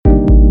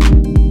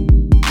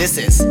This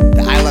is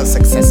the I Love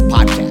Success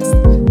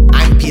podcast.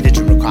 I'm Peter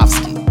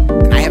Jumrukovsky,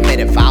 and I have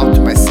made a vow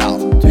to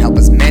myself to help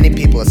as many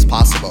people as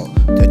possible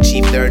to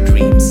achieve their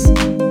dreams.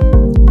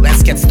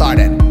 Let's get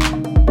started.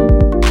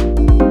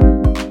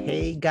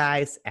 Hey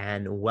guys,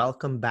 and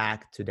welcome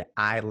back to the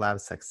I Love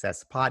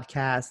Success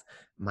podcast.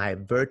 My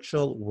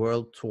virtual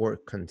world tour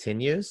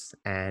continues,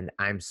 and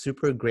I'm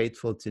super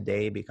grateful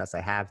today because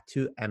I have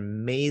two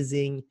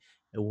amazing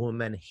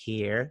women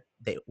here.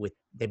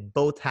 They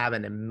both have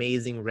an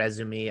amazing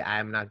resume.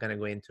 I'm not going to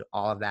go into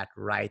all of that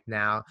right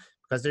now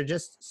because they're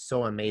just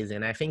so amazing.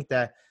 And I think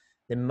the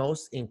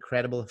most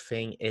incredible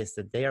thing is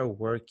that they are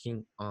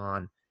working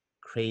on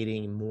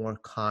creating more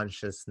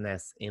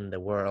consciousness in the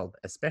world,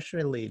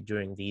 especially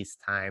during these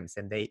times.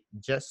 And they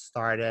just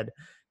started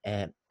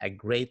a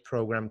great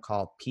program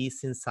called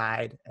Peace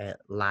Inside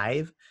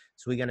Live.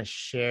 So we're going to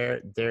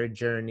share their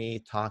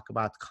journey, talk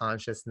about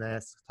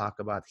consciousness, talk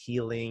about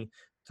healing,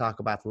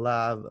 talk about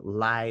love,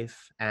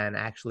 life, and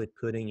actually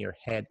putting your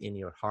head in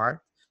your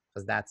heart,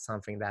 because that's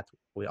something that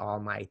we all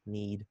might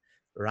need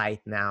right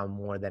now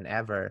more than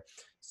ever.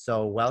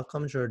 So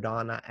welcome,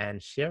 Jordana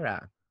and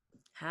Shira.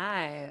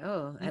 Hi.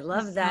 Oh, I Thank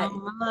love you that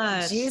so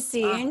much.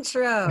 juicy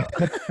intro.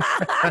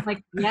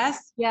 Like,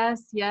 yes.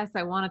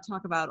 I want to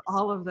talk about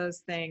all of those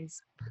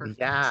things. Perfect.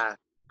 Yeah,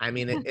 I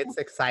mean, it's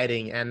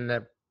exciting.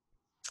 And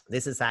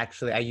this is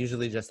actually, I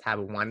usually just have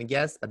one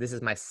guest, but this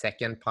is my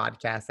second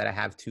podcast that I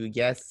have two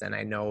guests. And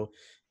I know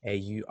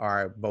you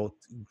are both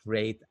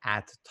great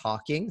at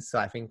talking. So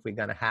I think we're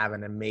going to have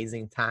an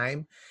amazing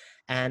time.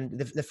 And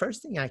the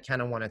first thing I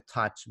kind of want to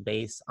touch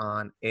base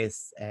on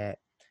is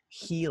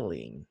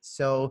healing.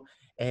 So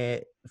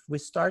if we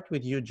start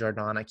with you,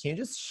 Jordana, can you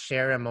just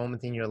share a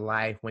moment in your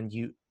life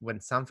when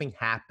something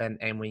happened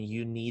and when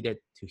you needed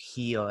to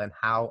heal, and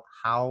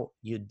how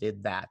you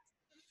did that?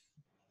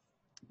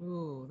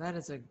 Ooh, that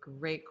is a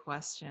great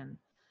question.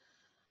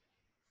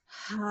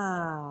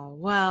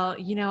 Well,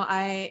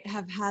 I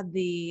have had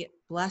the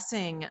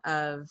blessing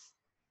of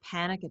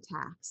panic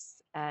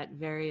attacks at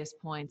various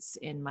points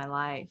in my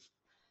life,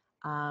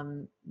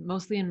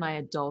 mostly in my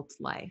adult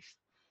life.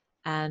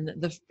 And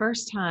the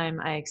first time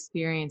I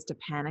experienced a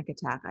panic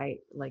attack, I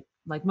like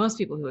most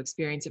people who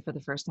experience it for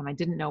the first time, I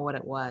didn't know what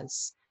it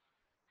was.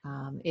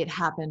 It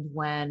happened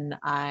when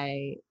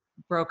I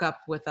broke up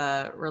with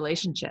a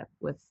relationship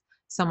with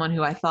someone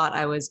who I thought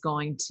I was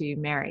going to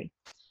marry.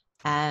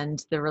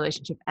 And the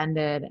relationship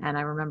ended. And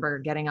I remember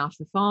getting off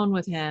the phone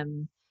with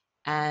him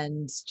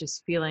and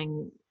just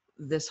feeling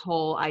this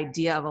whole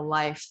idea of a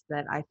life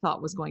that I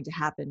thought was going to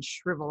happen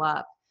shrivel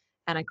up.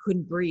 And I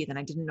couldn't breathe and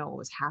I didn't know what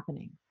was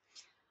happening.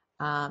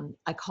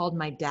 I called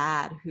my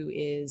dad, who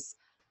is,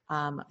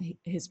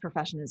 his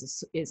profession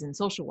is in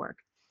social work.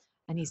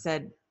 And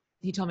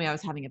he told me I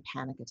was having a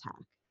panic attack,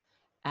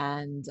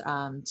 and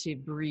to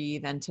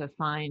breathe and to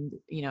find,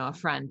 a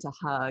friend to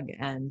hug.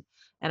 And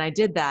I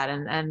did that.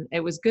 And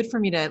it was good for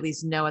me to at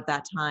least know at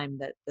that time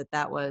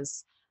that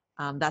was,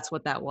 that's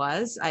what that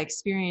was. I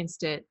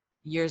experienced it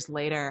years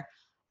later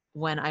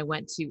when I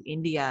went to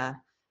India.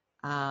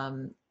 I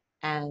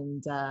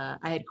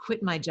had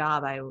quit my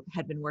job. I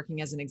had been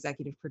working as an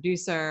executive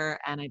producer,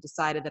 and I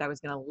decided that I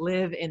was going to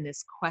live in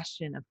this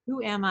question of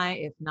who am I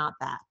if not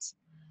that,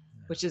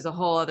 which is a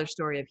whole other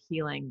story of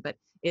healing. But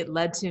it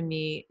led to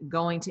me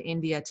going to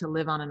India to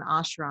live on an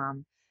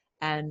ashram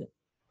and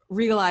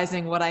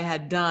realizing what I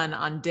had done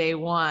on day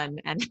one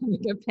and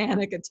having a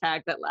panic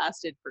attack that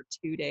lasted for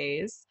 2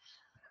 days,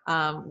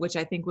 which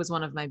I think was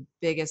one of my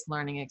biggest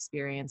learning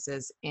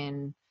experiences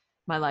in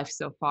my life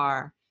so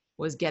far,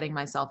 was getting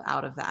myself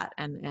out of that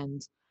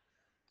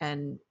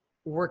and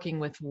working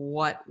with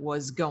what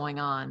was going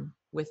on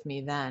with me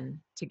then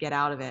to get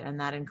out of it. And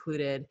that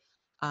included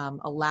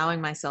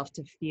allowing myself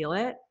to feel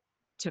it,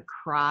 to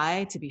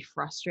cry, to be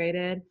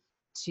frustrated,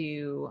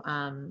 to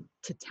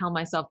tell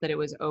myself that it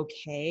was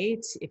okay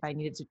if I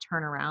needed to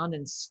turn around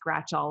and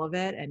scratch all of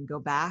it and go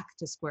back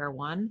to square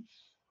one.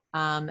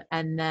 And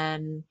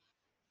then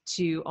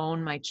to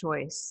own my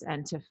choice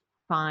and to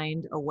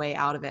find a way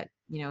out of it.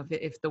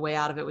 If the way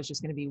out of it was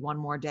just going to be one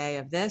more day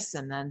of this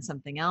and then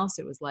something else,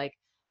 it was like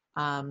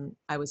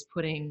I was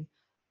putting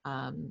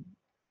kind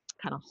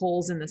of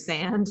holes in the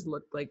sand,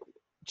 looked like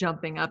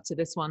jumping up to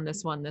this one,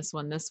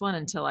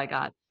 until I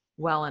got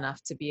well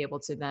enough to be able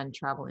to then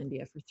travel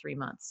India for 3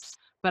 months.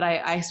 But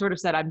I sort of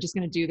said, I'm just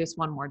going to do this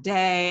one more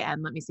day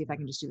and let me see if I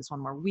can just do this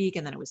one more week.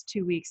 And then it was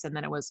 2 weeks, and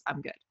then it was,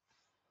 I'm good.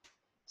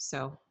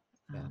 So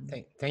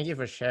thank you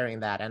for sharing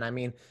that. And I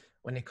mean,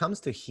 when it comes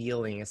to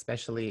healing,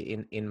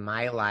 especially in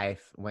my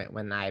life,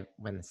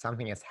 when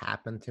something has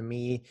happened to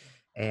me,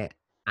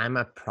 I'm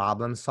a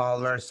problem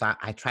solver. So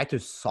I try to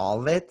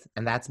solve it.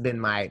 And that's been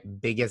my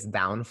biggest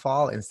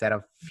downfall instead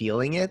of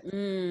feeling it.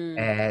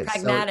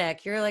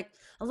 Pragmatic. You're like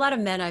a lot of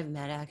men I've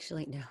met,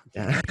 actually. No,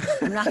 Yeah.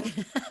 I'm not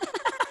gonna.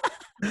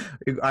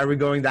 Are we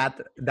going down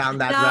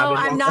that No, rabbit hole?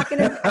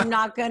 I'm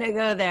not gonna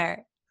go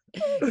there.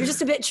 You're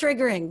just a bit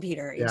triggering,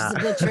 Peter. You're just a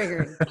bit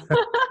triggering.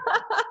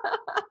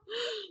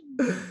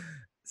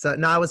 So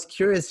now I was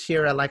curious,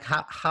 Shira, like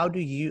how do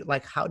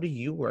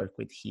you work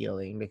with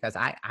healing? Because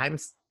I'm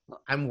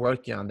I'm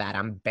working on that.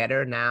 I'm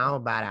better now,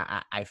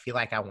 but I feel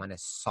like I want to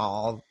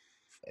solve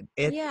it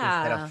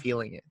instead of Yeah.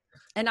 feeling it.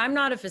 And I'm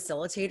not a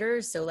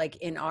facilitator. So like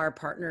in our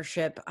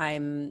partnership,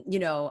 I'm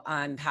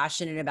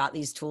passionate about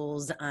these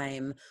tools.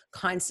 I'm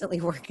constantly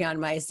working on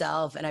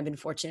myself. And I've been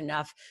fortunate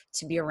enough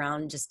to be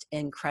around just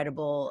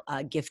incredible,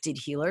 gifted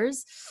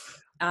healers.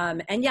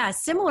 And yeah,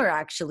 similar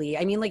actually.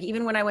 I mean, like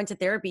even when I went to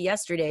therapy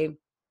yesterday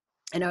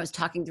and I was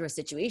talking through a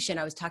situation,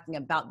 I was talking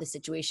about the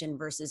situation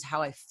versus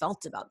how I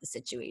felt about the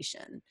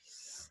situation.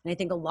 And I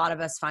think a lot of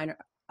us find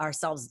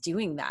ourselves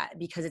doing that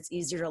because it's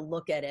easier to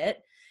look at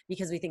it,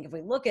 because we think if we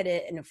look at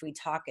it and if we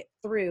talk it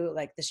through,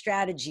 like the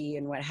strategy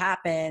and what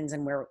happens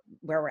and where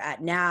we're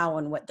at now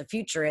and what the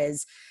future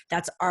is,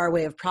 that's our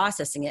way of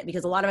processing it.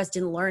 Because a lot of us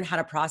didn't learn how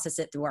to process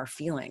it through our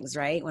feelings,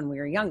 right? When we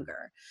were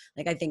younger.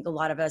 Like I think a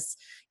lot of us,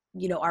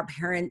 our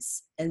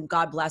parents, and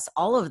God bless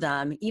all of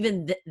them,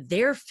 even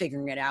they're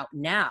figuring it out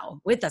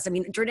now with us. I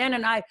mean, Jordana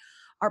and I,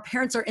 our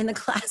parents are in the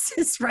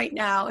classes right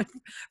now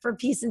for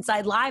Peace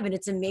Inside Live, and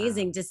it's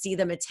amazing to see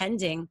them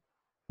attending.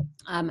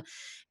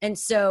 And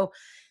so,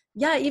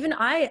 yeah, even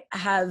I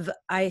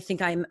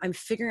think I'm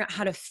figuring out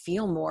how to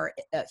feel more,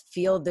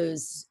 feel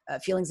those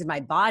feelings in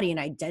my body and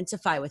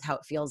identify with how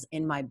it feels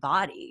in my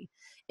body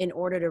in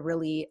order to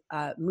really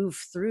move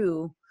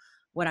through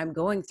what I'm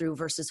going through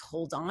versus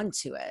hold on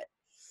to it.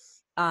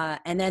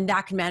 And then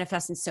that can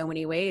manifest in so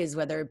many ways,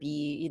 whether it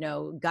be,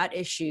 gut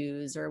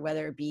issues, or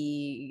whether it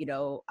be,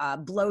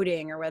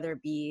 bloating, or whether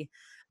it be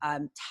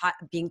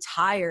being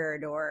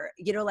tired, or,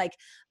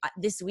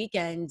 this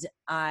weekend,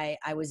 I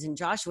was in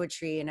Joshua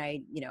Tree and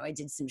I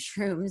did some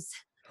shrooms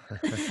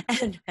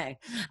and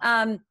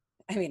I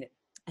mean,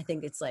 I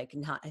think it's like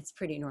it's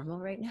pretty normal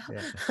right now.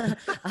 Yeah.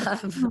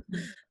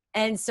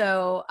 And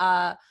so,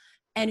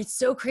 and it's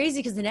so crazy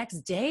because the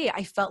next day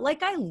I felt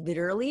like I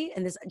literally,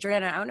 and this,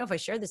 Jordana, I don't know if I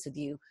shared this with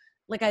you,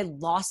 like I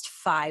lost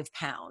 5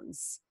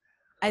 pounds.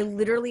 I'd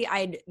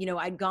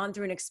gone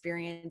through an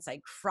experience. I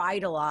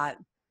cried a lot,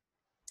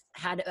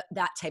 had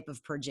that type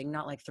of purging,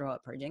 not like throw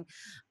up purging.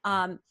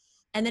 And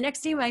the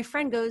next day my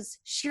friend goes,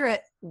 Shira,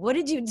 what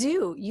did you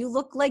do? You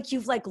look like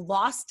you've like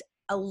lost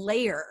a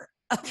layer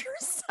of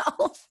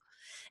yourself.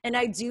 And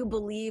I do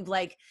believe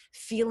like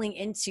feeling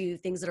into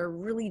things that are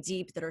really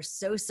deep, that are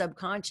so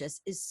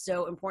subconscious, is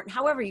so important.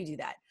 However you do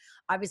that.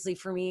 Obviously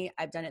for me,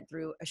 I've done it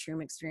through a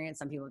shroom experience.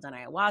 Some people have done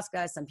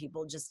ayahuasca. Some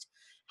people just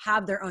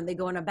have their own, they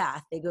go in a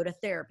bath, they go to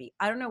therapy.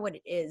 I don't know what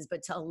it is,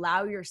 but to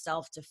allow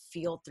yourself to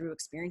feel through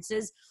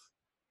experiences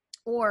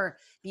or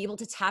be able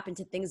to tap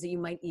into things that you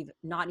might even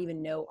not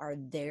even know are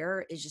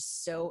there is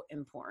just so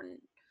important.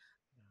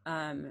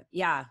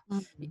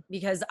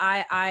 Because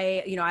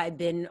I've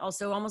been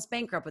also almost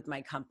bankrupt with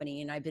my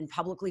company, and I've been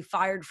publicly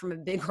fired from a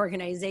big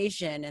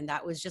organization. And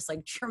that was just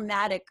like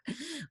traumatic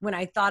when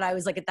I thought I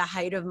was like at the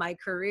height of my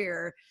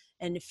career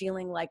and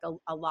feeling like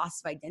a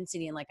loss of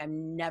identity and like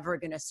I'm never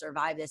going to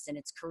survive this, and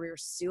it's career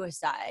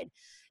suicide.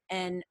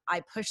 And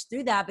I pushed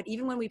through that. But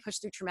even when we push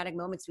through traumatic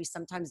moments, we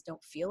sometimes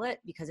don't feel it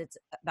because it's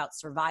about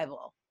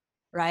survival.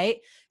 Right.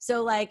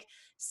 So like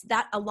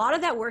that, a lot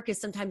of that work is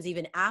sometimes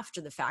even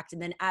after the fact.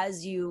 And then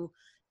as you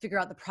figure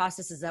out the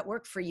processes that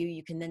work for you,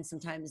 you can then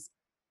sometimes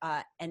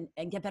and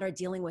get better at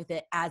dealing with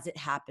it as it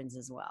happens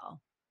as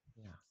well.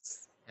 Yeah.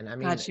 And I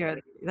mean, God,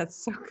 Shira,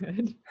 that's so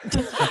good.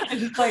 I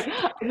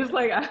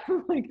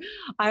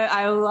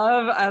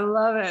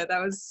love it.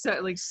 That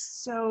was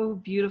so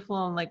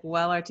beautiful and like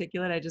well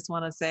articulate. I just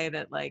want to say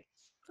that like,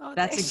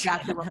 that's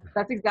exactly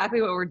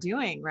what we're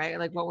doing, right?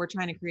 Like what we're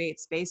trying to create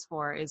space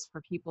for is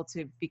for people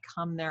to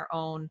become their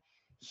own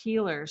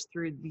healers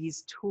through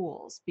these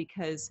tools,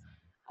 because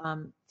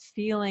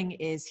feeling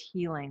is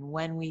healing.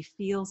 When we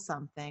feel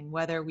something,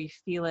 whether we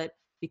feel it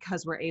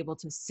because we're able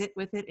to sit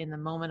with it in the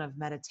moment of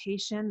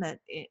meditation, that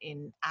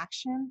in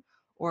action,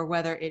 or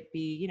whether it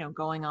be,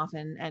 going off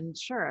and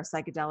sure, a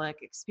psychedelic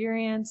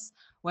experience,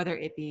 whether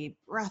it be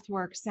breath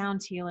work,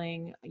 sound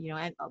healing,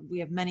 and we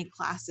have many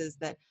classes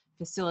that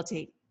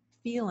facilitate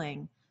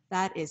feeling.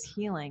 That is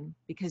healing,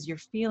 because you're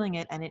feeling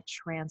it and it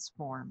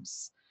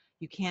transforms.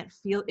 You can't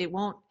feel it,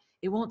 won't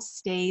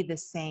stay the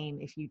same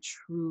if you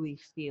truly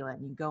feel it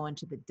and you go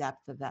into the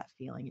depth of that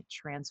feeling. It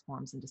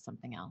transforms into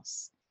something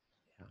else.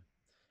 yeah.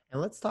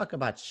 And let's talk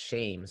about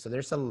shame. So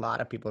there's a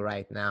lot of people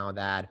right now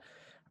that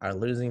are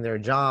losing their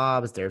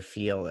jobs. They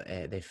feel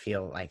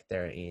like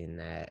they're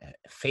in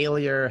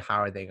failure. How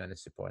are they going to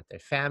support their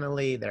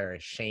family? They're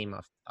ashamed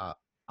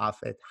of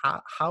it.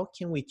 How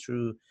can we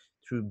through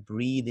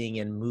breathing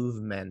and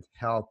movement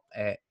help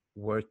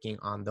working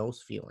on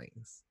those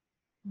feelings?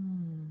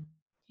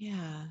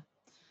 Yeah.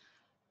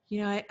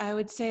 I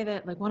would say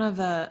that like one of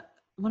the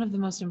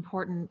most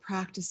important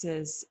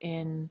practices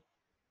in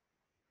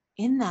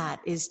that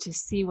is to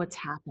see what's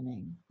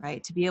happening,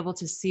 right? To be able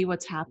to see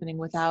what's happening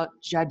without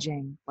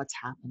judging what's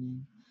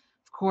happening.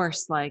 Of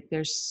course, like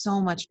there's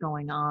so much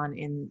going on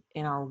in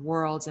our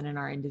worlds and in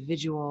our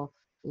individual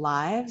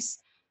lives.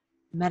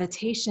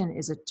 Meditation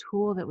is a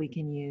tool that we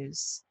can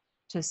use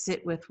to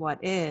sit with what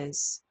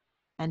is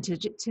and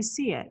to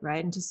see it,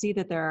 right? And to see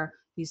that there are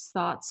these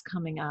thoughts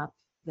coming up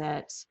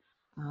that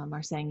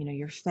are saying, you know,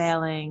 you're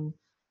failing,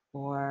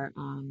 or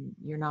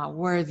you're not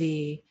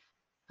worthy.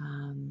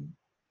 Um,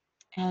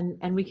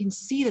 and we can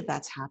see that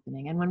that's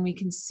happening. And when we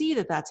can see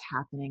that that's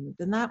happening,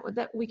 then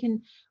that we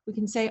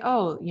can say,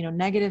 oh, you know,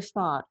 negative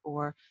thought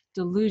or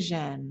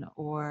delusion,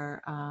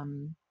 or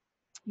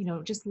you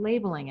know, just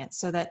labeling it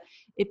so that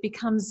it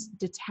becomes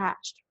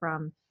detached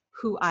from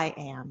who I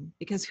am,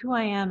 because who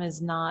I am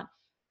is not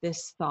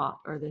this thought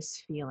or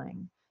this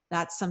feeling.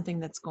 That's something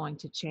that's going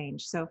to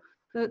change. So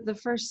the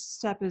first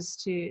step is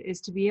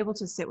to be able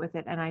to sit with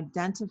it and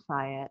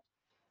identify it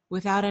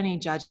without any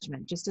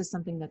judgment, just as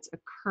something that's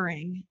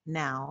occurring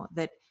now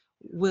that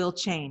will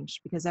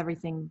change, because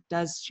everything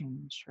does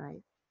change,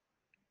 right?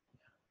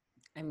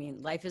 I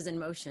mean, life is in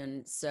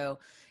motion. So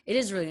it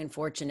is really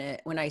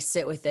unfortunate when I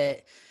sit with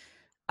it.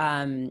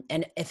 And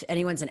if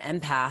anyone's an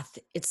empath,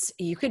 it's,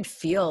 you could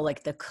feel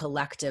like the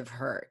collective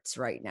hurts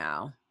right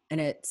now, and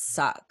it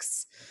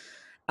sucks.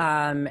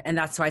 And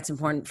that's why it's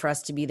important for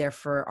us to be there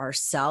for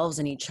ourselves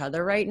and each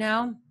other right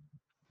now,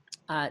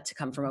 to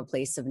come from a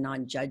place of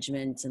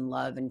non-judgment and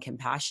love and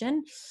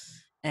compassion.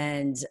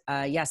 And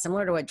yeah,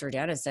 similar to what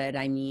Jordana said,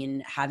 I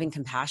mean, having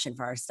compassion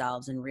for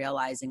ourselves and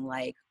realizing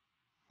like,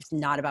 it's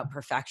not about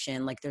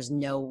perfection. Like there's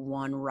no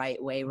one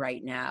right way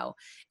right now.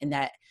 And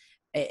that,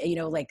 you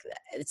know, like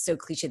it's so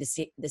cliche,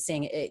 the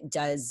saying, it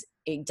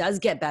does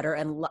get better,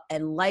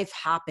 and life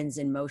happens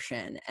in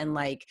motion. And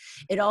like,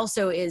 it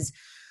also is,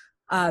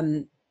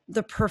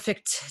 the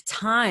perfect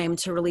time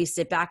to really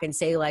sit back and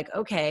say like,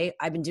 okay,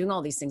 I've been doing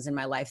all these things in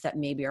my life that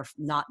maybe are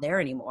not there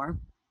anymore.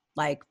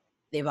 Like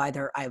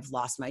I've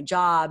lost my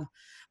job,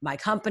 my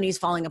company's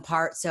falling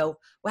apart. So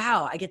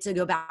wow, I get to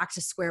go back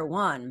to square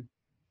one.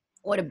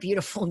 What a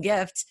beautiful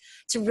gift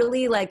to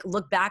really like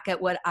look back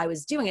at what I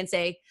was doing and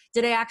say,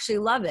 did I actually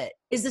love it?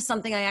 Is this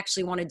something I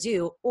actually want to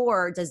do?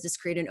 Or does this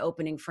create an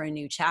opening for a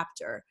new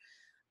chapter?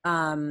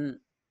 I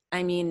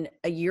mean,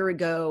 a year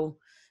ago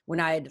when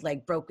I had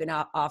like broken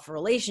off a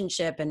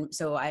relationship, and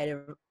so I had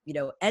a, you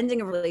know, ending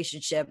a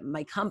relationship,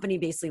 my company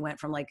basically went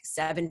from like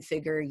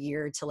 7-figure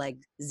year to like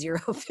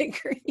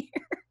 0-figure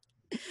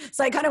year.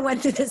 So I kind of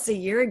went through this a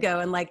year ago,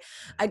 and like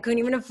I couldn't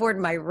even afford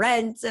my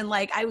rent, and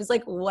like I was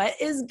like, what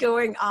is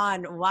going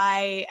on?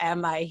 Why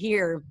am I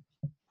here?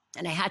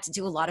 And I had to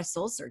do a lot of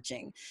soul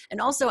searching.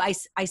 And also I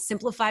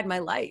simplified my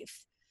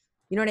life.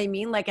 You know what I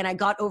mean? Like, and I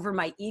got over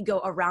my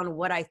ego around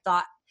what I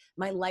thought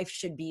my life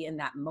should be in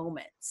that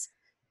moment.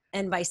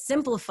 And by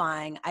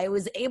simplifying, I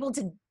was able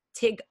to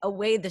take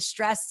away the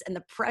stress and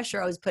the pressure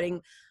I was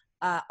putting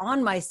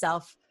on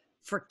myself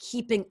for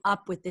keeping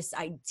up with this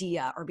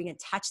idea, or being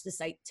attached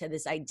to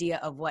this idea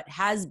of what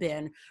has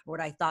been, or what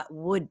I thought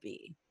would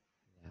be.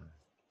 Yeah.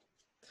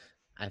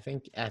 I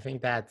think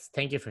that's,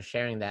 thank you for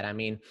sharing that. I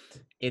mean,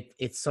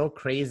 it's so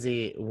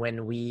crazy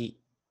when we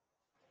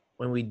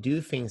do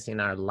things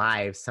in our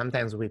lives,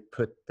 sometimes we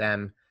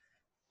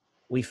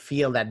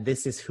feel that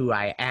this is who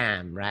I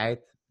am, right?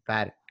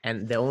 But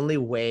and the only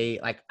way,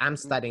 like I'm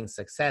studying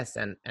success,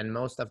 and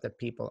most of the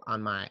people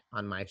on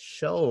my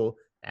show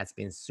that's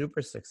been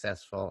super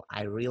successful,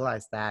 I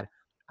realized that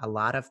a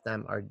lot of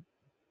them are,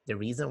 the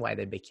reason why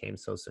they became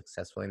so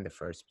successful in the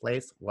first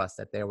place was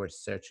that they were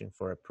searching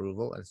for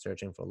approval and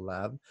searching for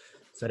love.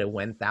 So they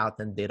went out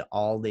and did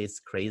all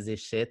this crazy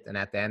shit, and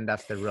at the end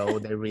of the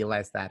road they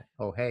realized that,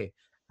 oh hey,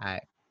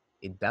 I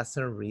it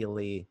doesn't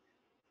really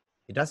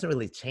it doesn't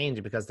really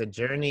change, because the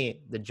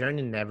journey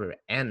never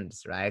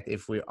ends, right?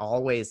 If we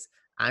always,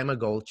 I'm a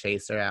goal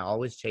chaser, I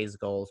always chase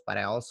goals, but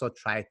I also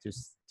try to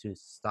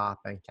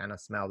stop and kind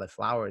of smell the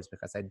flowers,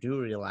 because I do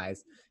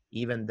realize,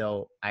 even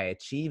though I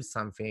achieve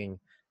something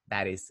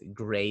that is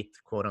great,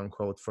 quote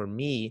unquote, for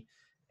me,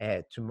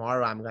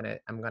 tomorrow I'm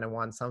gonna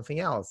want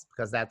something else,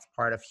 because that's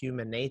part of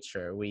human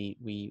nature.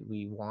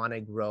 We want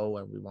to grow,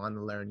 and we want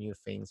to learn new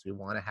things, we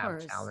want to Of have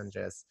course.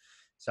 challenges.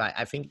 So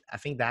I think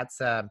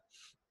that's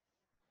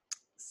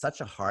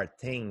such a hard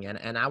thing.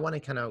 And I want to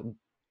kind of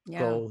Yeah.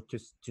 go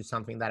to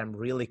something that I'm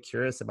really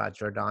curious about,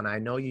 Jordana. I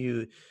know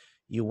you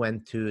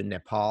went to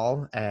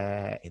Nepal,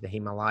 the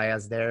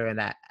Himalayas there, and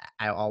I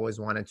always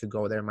wanted to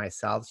go there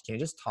myself. Can you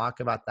just talk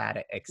about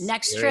that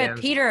Next trip,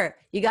 experience? Peter,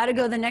 you got to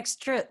go the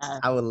next trip.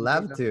 I would We do.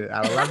 love to.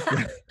 I would love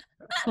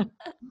to.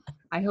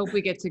 I hope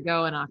we get to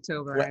go in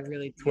October. I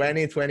really do.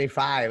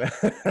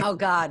 2025. Oh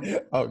God.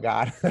 Oh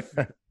God.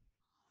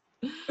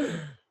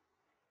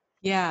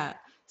 Yeah.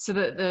 So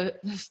the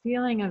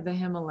feeling of the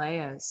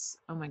Himalayas,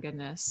 oh my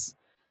goodness.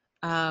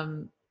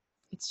 Um,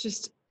 it's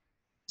just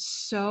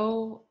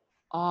so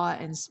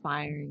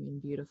awe-inspiring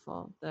and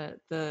beautiful.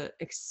 The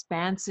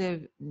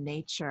expansive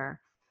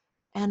nature,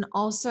 and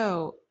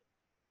also,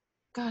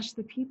 gosh,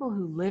 the people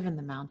who live in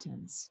the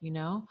mountains, you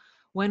know?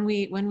 When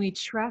we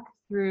trek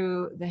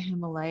through the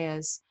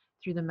Himalayas,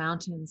 through the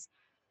mountains,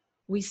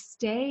 we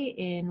stay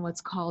in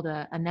what's called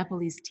a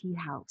Nepalese tea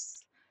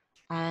house.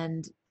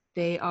 And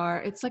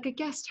it's like a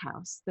guest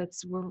house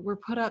we're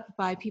put up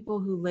by people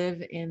who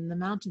live in the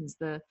mountains,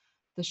 the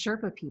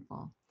Sherpa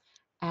people.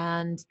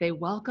 And they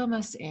welcome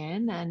us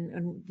in,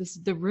 and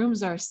the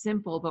rooms are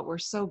simple, but we're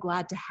so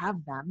glad to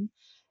have them.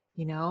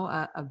 You know,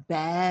 a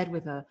bed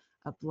with a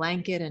a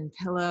blanket and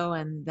pillow,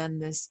 and then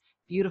this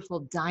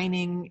beautiful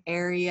dining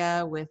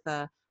area with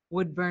a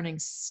wood burning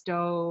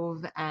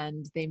stove,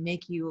 and they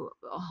make you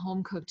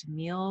home cooked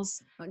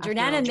meals.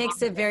 Jordana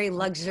makes it very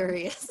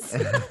luxurious.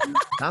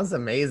 Sounds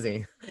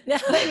amazing. No,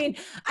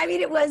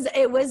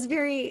 it was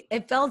very,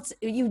 it felt,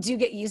 you do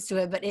get used to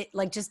it, but it,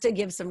 like, just to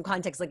give some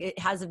context, like, it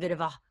has a bit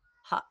of a,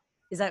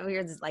 is that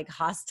weird? It's like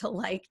hostile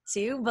like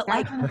too, but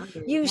like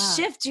you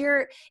shift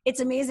your, it's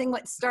amazing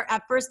what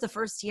at first, the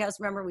first tea house,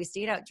 remember we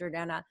stayed out,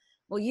 Jordana.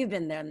 Well, you've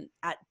been them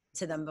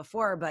to them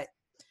before, but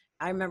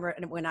I remember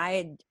when I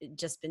had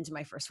just been to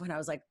my first one, I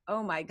was like,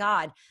 oh my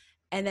God.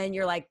 And then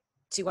you're like,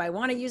 do I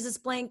want to use this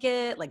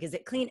blanket? Like, is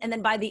it clean? And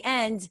then by the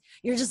end,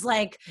 you're just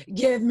like,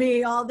 give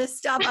me all this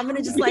stuff. I'm going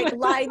to just like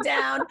lie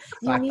down.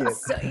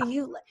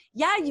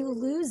 You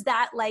lose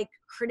that like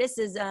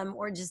criticism,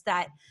 or just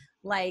that,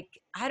 like,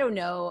 I don't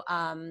know,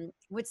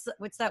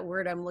 what's that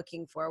word I'm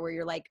looking for, where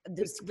you're like,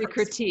 the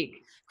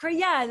critique.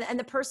 Yeah. And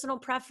the personal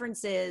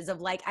preferences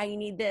of like, I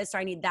need this or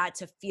I need that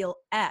to feel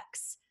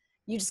X.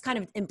 You just kind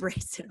of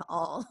embrace it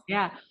all.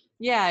 Yeah.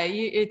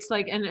 It's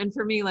like, and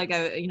for me, like,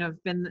 I've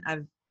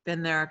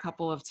been there a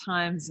couple of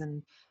times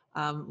and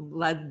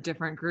led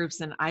different groups,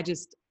 and I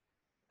just,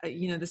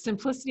 the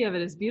simplicity of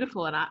it is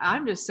beautiful, and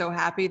I'm just so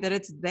happy that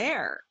it's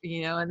there,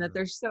 and that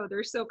they're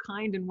so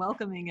kind and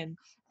welcoming,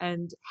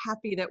 and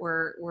happy that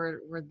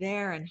we're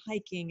there and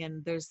hiking,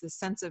 and there's this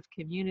sense of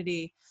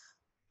community.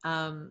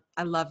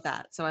 I love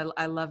that. So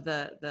I love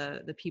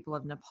the people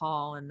of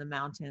Nepal and the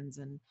mountains,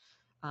 and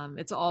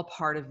it's all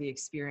part of the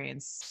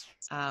experience.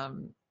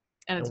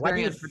 And it's what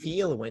do you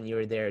feel when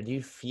you're there? Do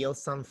you feel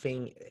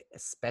something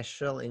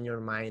special in your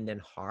mind and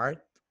heart?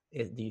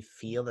 Do you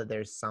feel that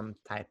there's some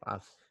type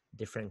of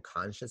different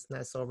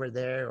consciousness over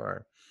there,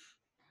 or?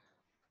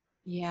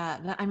 Yeah,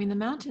 the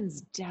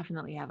mountains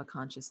definitely have a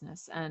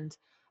consciousness. And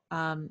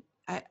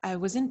I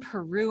was in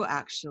Peru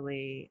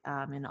actually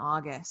in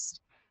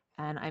August,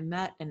 and I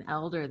met an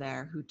elder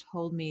there who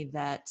told me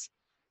that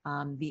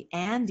the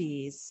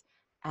Andes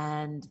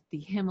and the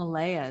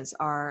Himalayas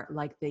are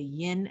like the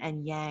yin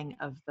and yang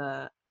of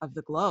the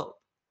globe.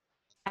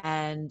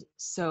 And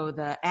so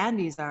the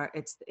Andes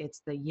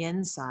it's the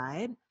yin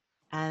side,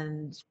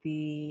 and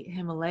the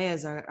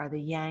Himalayas are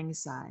the yang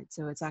side.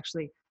 So it's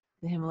actually,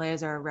 the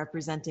Himalayas are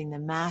representing the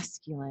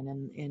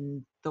masculine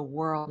in the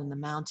world and the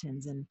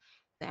mountains, and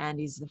the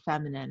Andes the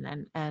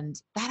feminine. And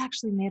that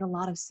actually made a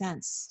lot of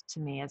sense to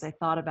me as I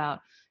thought about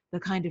the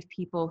kind of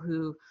people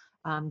who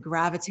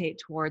gravitate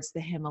towards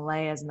the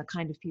Himalayas, and the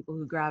kind of people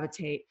who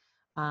gravitate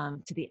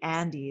to the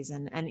Andes.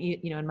 And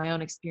in my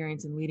own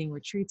experience in leading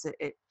retreats,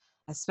 it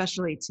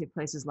especially to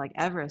places like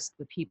Everest,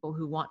 the people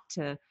who want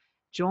to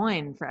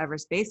join for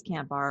Everest Base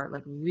Camp are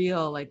like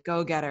real, like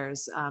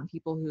go-getters,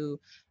 people who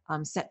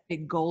set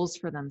big goals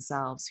for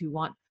themselves, who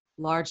want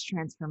large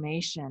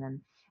transformation.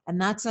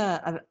 And that's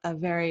a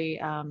very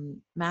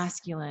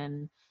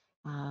masculine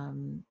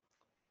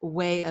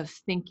way of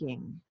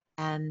thinking.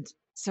 And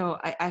so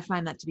I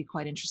find that to be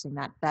quite interesting,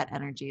 that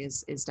energy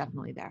is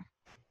definitely there.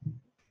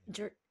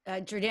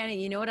 Jordana,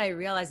 you know what I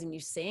realized in you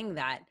saying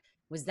that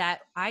was that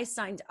I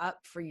signed up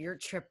for your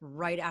trip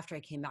right after I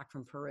came back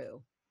from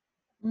Peru.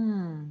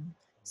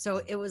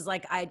 So it was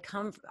like I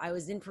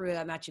was in Peru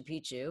at Machu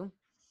Picchu,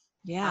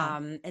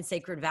 and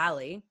Sacred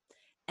Valley.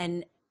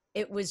 And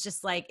it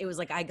was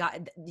like I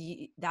got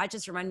that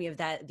just reminded me of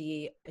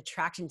the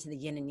attraction to the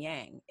yin and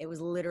yang. It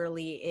was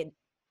literally,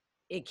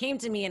 it came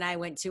to me and I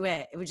went to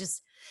it. It was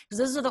just, because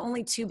those are the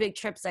only two big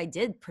trips I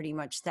did pretty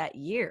much that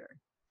year.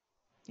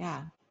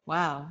 Yeah.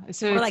 Wow.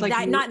 So or it's like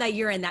that, not that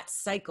you're in that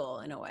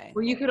cycle in a way.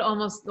 Well, you could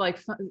almost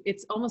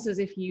it's almost as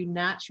if you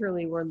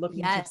naturally were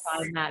looking to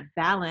find that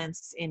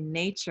balance in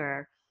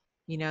nature,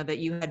 that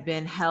you had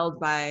been held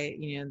by,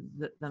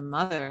 the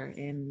mother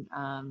in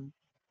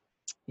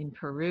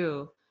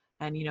Peru.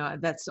 And,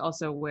 that's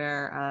also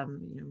where,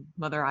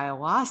 Mother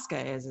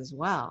Ayahuasca is as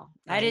well.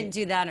 Right? I didn't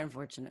do that,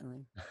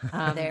 unfortunately.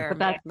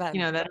 But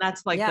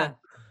that's like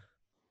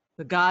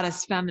the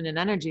goddess feminine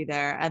energy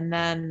there. And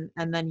then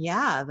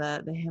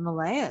the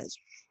Himalayas,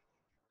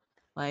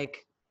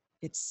 like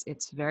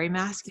it's very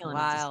masculine.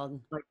 It's wild.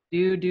 It's like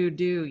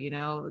do,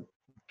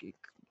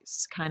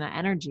 it's kind of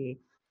energy.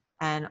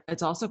 And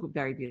it's also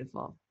very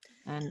beautiful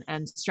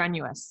and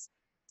strenuous.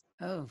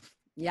 Oh,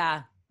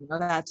 yeah. You know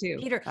that too.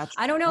 Peter,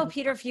 I don't know,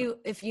 Peter,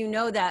 if you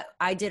know that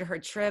I did her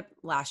trip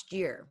last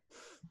year.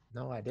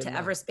 No, I didn't. To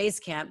Everest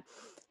Base Camp.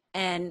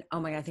 And oh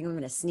my God, I think I'm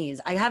going to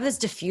sneeze. I have this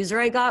diffuser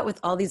I got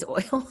with all these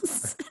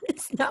oils.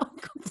 It's now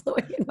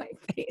blowing in my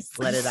face.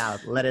 Let it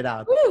out. Let it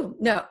out. Woo!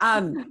 No,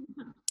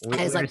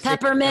 it's like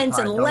peppermint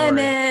and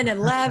lemon and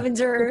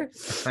lavender.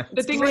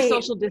 The thing we're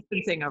social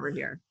distancing over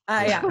here.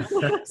 Yeah.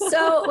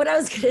 So what I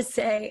was going to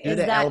say do is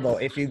the that elbow.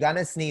 If you're going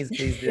to sneeze,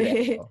 please do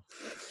the elbow.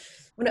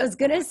 What I was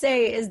going to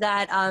say is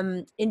that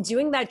in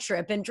doing that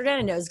trip, and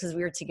Jordana knows because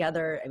we were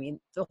together,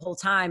 the whole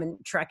time and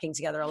trekking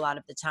together a lot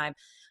of the time.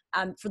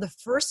 For the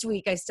first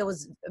week, I still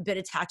was a bit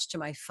attached to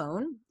my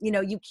phone.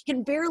 You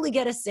can barely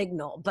get a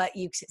signal, but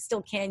you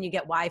still can. You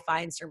get Wi-Fi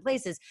in certain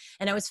places.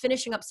 And I was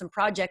finishing up some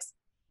projects.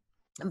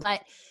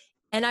 But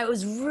And I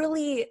was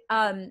really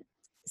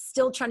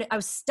still I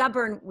was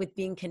stubborn with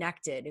being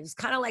connected. It was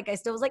kind of like, I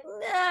still was like,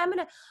 nah,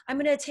 I'm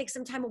going to take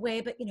some time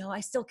away, but I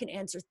still can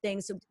answer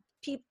things. So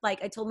people,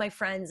 like I told my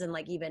friends and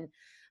like even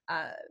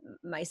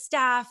my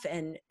staff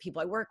and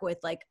people I work with,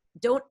 like,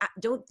 don't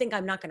think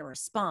I'm not going to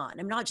respond.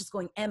 I'm not just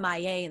going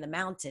MIA in the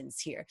mountains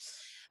here.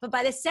 But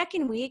by the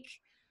second week,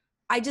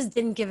 I just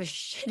didn't give a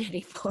shit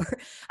anymore.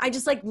 I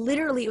just like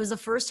literally, it was the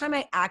first time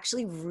I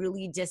actually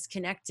really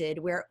disconnected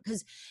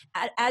because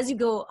as you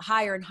go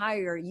higher and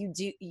higher, you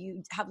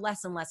have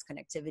less and less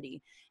connectivity.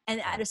 And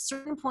at a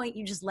certain point,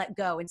 you just let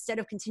go instead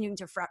of continuing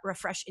to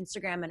refresh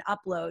Instagram and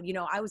upload.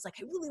 I was like,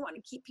 I really want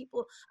to keep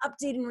people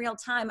updated in real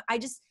time. I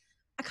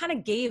kind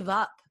of gave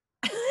up.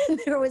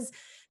 there was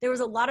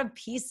a lot of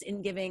peace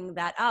in giving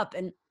that up.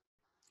 And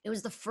it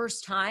was the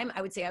first time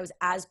I would say I was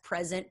as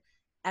present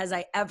as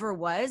I ever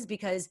was,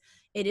 because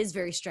it is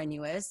very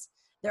strenuous.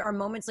 There are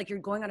moments like you're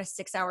going on a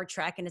 6-hour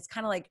trek and it's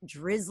kind of like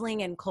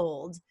drizzling and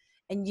cold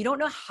and you don't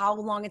know how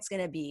long it's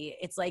going to be.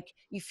 It's like,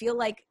 you feel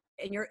like,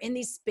 and you're in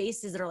these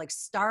spaces that are like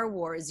Star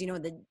Wars,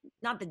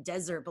 not the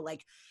desert, but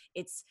like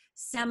it's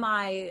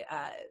semi,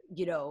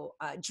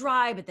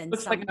 dry, but then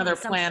Looks like another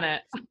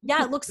planet.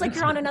 Yeah. It looks like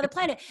you're on another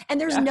planet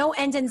and there's no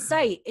end in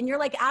sight. And you're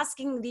like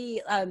asking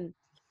the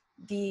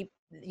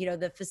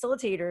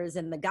facilitators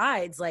and the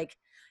guides, like,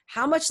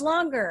 how much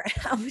longer?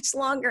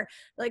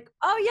 Like,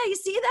 oh yeah, you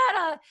see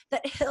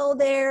that hill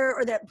there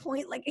or that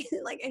point, like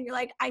and you're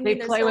like, they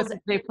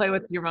play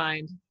with your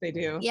mind. They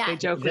do. Yeah. They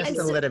joke just with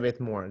a you. little bit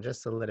more,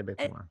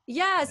 more.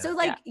 Yeah. So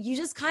like, you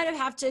just kind of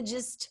have to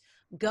just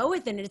go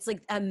with it. And it's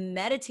like a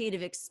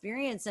meditative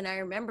experience. And I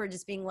remember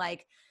just being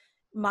like,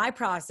 my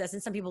process,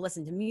 and some people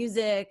listen to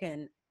music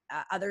and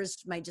others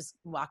might just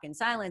walk in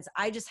silence.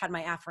 I just had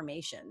my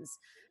affirmations.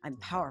 I'm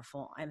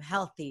powerful. I'm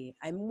healthy.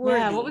 I'm worthy.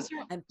 Yeah. What was do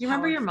you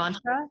remember your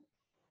mantra?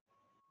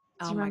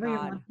 Oh my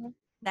God.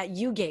 That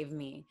you gave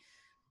me.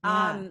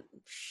 Yeah.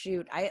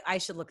 Shoot. I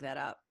should look that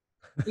up.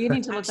 You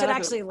need to look that up.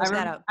 Actually look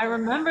that up. I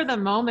remember the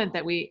moment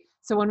that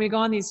so when we go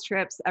on these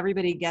trips,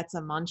 everybody gets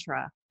a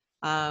mantra,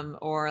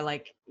 or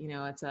like,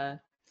 it's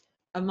a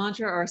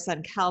mantra or a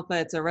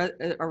sankalpa. It's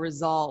a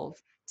resolve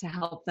to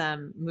help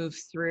them move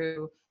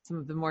through some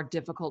of the more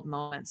difficult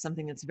moments,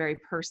 something that's very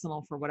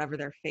personal for whatever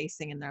they're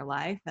facing in their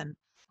life. And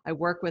I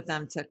work with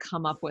them to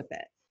come up with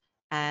it.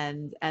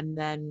 And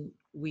then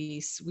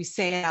we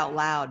say it out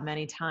loud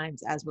many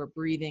times as we're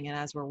breathing and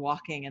as we're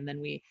walking. And then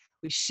we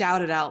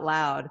shout it out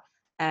loud,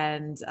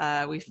 and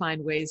we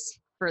find ways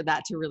for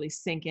that to really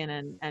sink in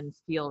and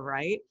feel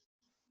right.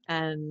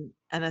 And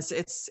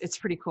it's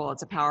pretty cool.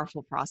 It's a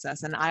powerful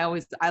process. And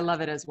I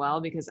love it as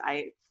well, because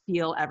I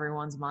feel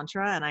everyone's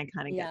mantra and I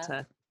kind of get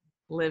to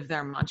live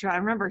their mantra. I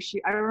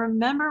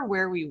remember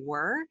where we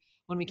were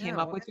when we came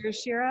up with your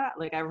Shira.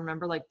 Like, I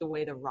remember like the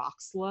way the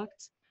rocks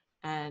looked,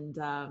 and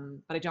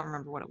but I don't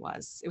remember what it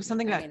was. It was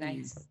something about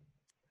ease.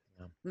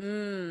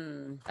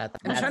 I'm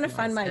trying to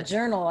find my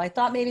journal. I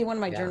thought maybe one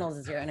of my journals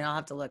is here, and I'll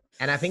have to look.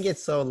 And I think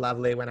it's so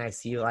lovely when I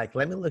see you like,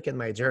 let me look at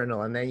my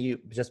journal, and then you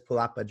just pull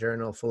up a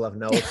journal full of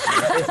notes.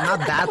 It's not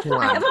that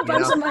one. I have a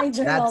bunch of my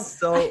journals.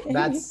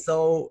 That's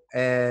so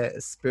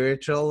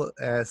spiritual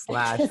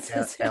slash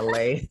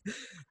LA.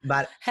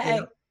 But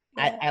hey,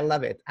 I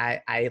love it.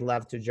 I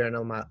love to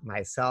journal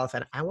myself,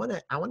 and I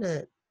wanna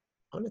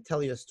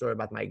tell you a story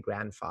about my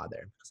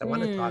grandfather, because I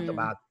want to talk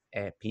about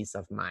peace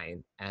of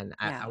mind, and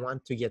I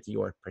want to get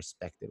your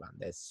perspective on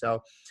this.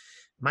 So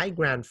my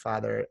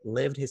grandfather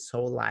lived his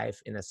whole life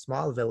in a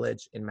small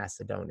village in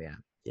Macedonia.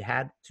 He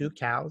had 2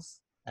 cows,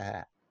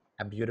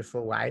 a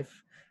beautiful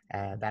wife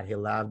that he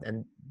loved,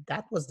 and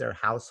that was their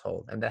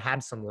household, and they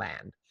had some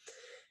land.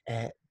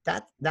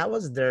 That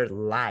was their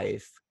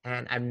life,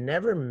 and I've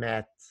never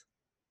met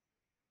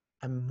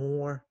a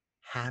more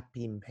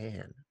happy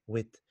man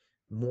with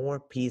more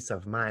peace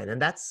of mind. And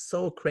that's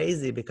so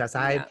crazy, because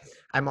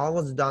I'm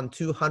almost done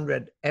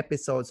 200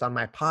 episodes on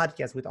my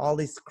podcast with all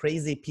these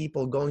crazy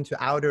people going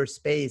to outer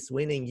space,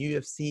 winning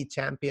UFC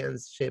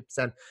championships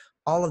and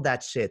all of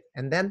that shit.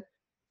 And then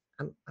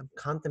I'm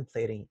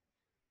contemplating,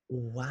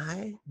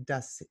 why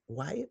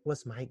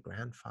was my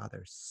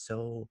grandfather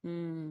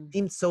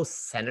seemed so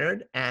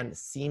centered and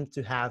seemed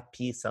to have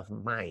peace of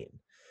mind?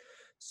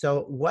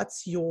 So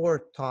what's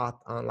your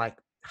thought on, like,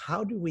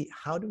 how do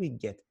we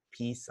get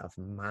peace of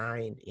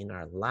mind in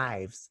our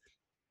lives,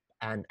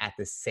 and at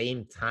the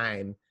same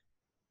time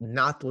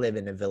not live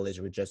in a village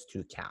with just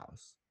 2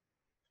 cows?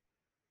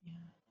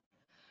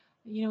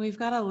 We've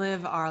got to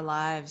live our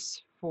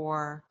lives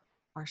for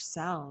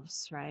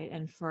ourselves, right?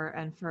 And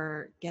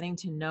for getting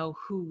to know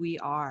who we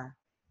are,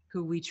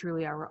 who we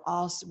truly are.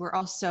 We're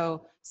all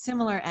so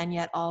similar and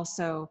yet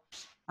also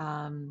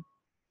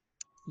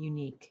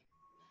unique.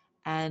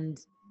 And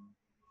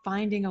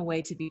finding a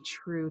way to be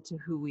true to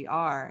who we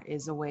are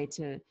is a way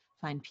to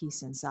find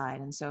peace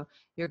inside. And so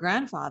your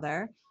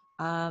grandfather,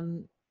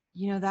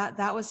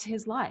 that was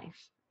his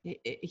life.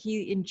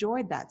 He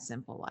enjoyed that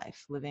simple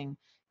life, living,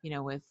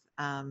 with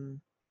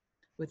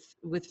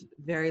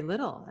very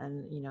little,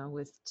 and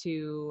with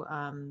 2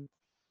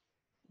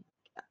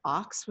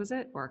 ox, was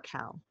it, or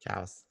cow?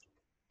 Cows.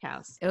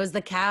 Cows. It was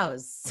the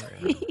cows.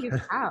 He's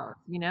cows,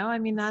 you know, I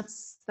mean,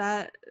 that's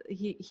that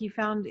he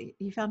found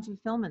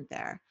fulfillment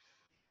there.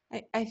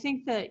 I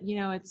think that, you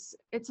know, it's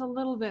a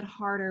little bit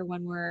harder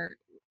when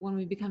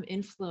we become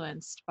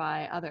influenced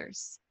by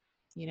others,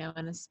 you know,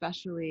 and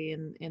especially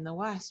in the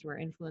West, we're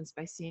influenced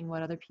by seeing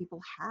what other people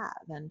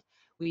have, and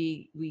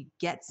we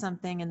get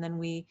something and then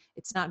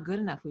it's not good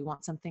enough. We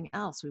want something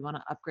else. We want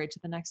to upgrade to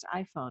the next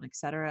iPhone, et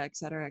cetera, et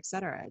cetera, et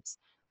cetera. It's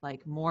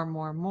like more,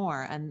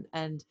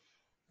 and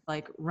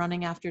like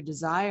running after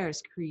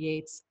desires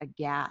creates a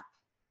gap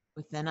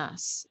within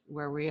us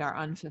where we are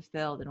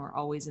unfulfilled and we're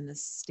always in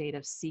this state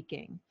of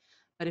seeking.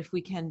 But if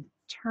we can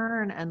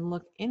turn and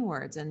look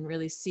inwards and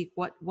really seek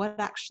what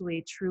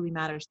actually truly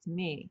matters to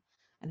me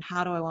and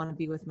how do I want to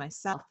be with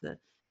myself, the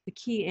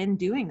key in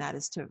doing that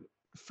is to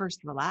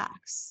first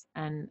relax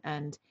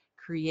and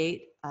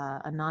create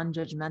a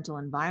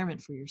non-judgmental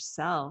environment for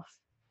yourself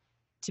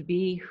to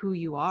be who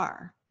you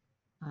are.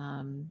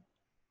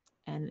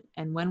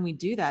 And when we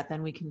do that,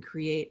 then we can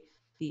create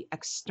the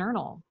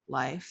external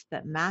life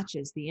that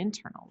matches the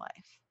internal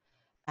life.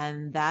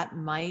 And that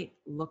might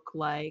look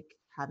like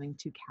having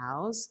two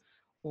cows,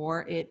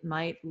 or it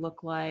might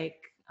look like,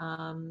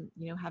 you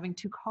know, having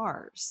two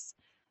cars.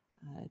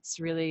 It's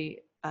really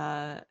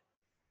a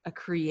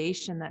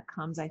creation that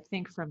comes, I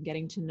think, from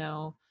getting to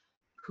know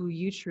who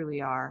you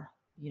truly are,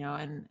 you know,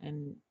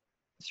 and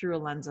through a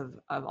lens of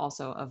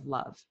also of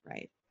love,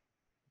 right?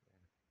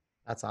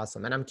 That's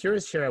awesome. And I'm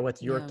curious, Shira,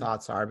 what your Yeah.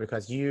 thoughts are,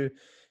 because you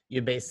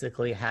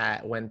basically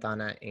went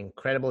on an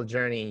incredible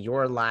journey in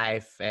your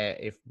life,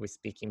 if we're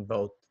speaking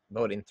both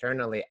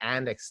internally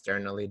and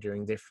externally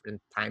during different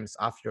times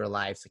of your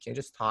life. So can you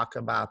just talk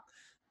about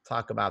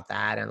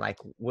that, and like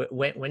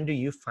when do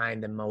you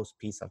find the most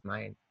peace of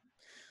mind?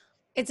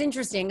 It's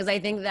interesting because I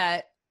think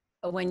that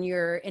when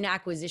you're in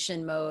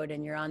acquisition mode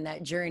and you're on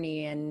that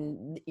journey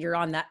and you're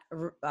on that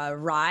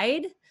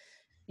ride,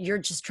 you're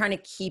just trying to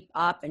keep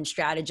up and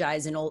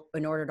strategize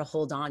in order to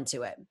hold on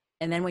to it.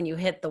 And then when you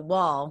hit the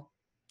wall,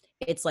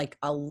 it's like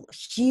a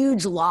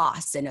huge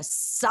loss and a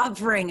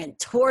suffering and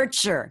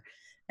torture.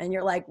 And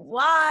you're like,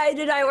 why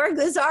did I work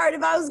this hard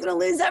if I was going to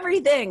lose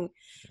everything?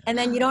 And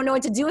then you don't know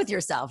what to do with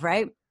yourself,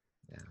 right?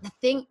 Yeah. The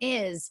thing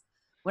is,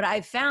 what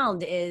I've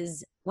found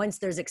is once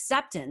there's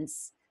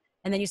acceptance,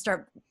 and then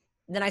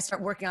I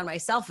start working on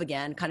myself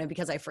again, kind of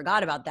because I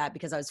forgot about that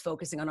because I was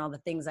focusing on all the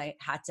things I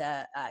had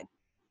to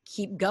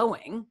keep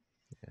going.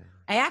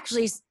 Yeah.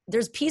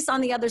 There's peace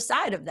on the other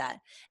side of that.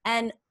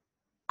 And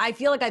I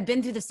feel like I've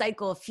been through the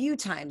cycle a few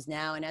times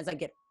now. And as I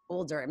get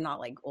older, I'm not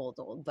like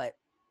old, but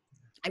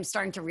I'm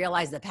starting to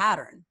realize the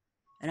pattern.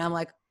 And I'm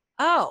like,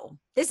 oh,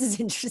 this is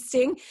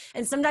interesting.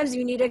 And sometimes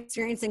you need to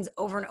experience things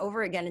over and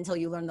over again until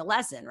you learn the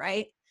lesson,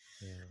 right?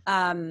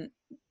 Yeah.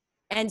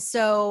 And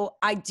so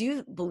I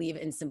do believe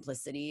in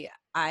simplicity.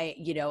 A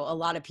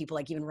lot of people,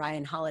 like even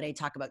Ryan Holiday,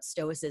 talk about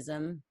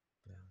stoicism.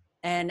 Yeah.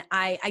 And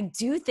I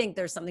do think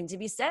there's something to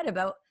be said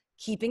about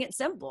keeping it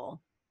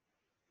simple,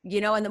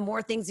 you know, and the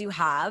more things you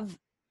have,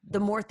 the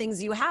more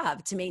things you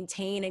have to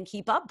maintain and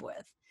keep up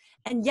with.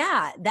 And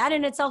yeah, that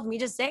in itself, me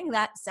just saying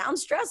that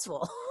sounds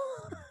stressful.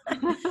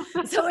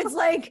 So it's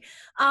like,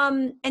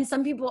 and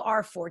some people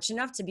are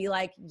fortunate enough to be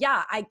like,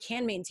 yeah, I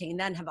can maintain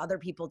that and have other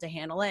people to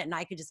handle it. And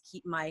I could just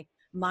keep my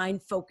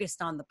mind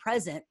focused on the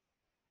present.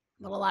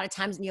 But a lot of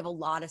times when you have a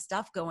lot of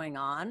stuff going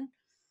on,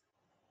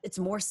 it's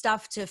more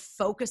stuff to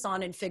focus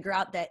on and figure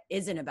out that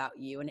isn't about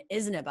you and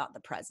isn't about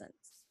the present.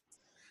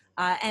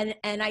 And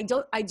I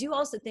do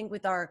also think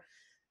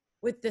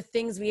with the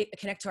things we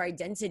connect to our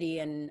identity,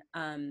 and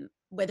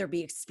whether it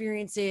be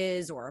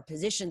experiences or our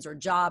positions or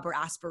job or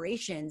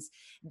aspirations,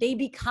 they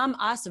become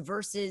us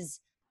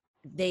versus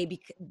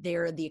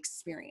they're the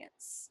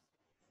experience.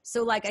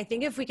 So like, I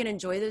think if we can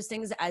enjoy those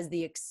things as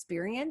the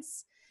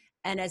experience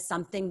and as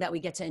something that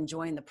we get to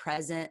enjoy in the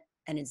present,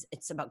 and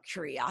it's about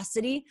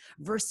curiosity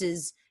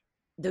versus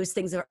those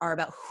things that are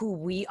about who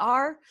we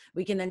are,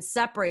 we can then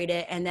separate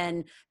it, and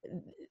then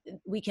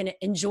we can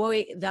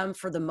enjoy them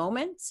for the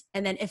moment.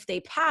 And then if they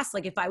pass,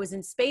 like if I was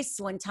in space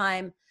one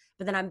time,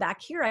 but then I'm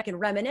back here, I can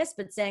reminisce,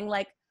 but saying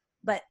like,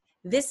 but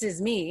this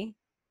is me,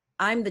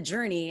 I'm the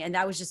journey, and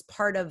that was just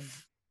part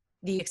of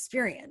the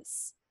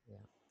experience. Yeah.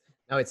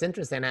 No, it's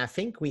interesting. I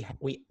think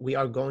we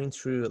are going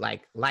through,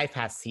 like, life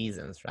has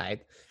seasons,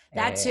 right?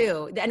 That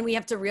too. And we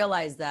have to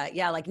realize that,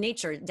 yeah, like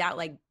nature,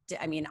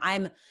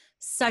 I'm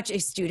such a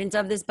student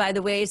of this, by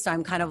the way. So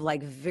I'm kind of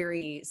like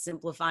very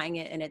simplifying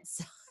it in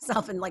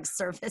itself and like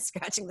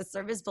scratching the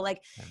surface. But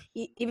like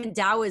even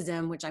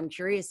Taoism, which I'm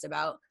curious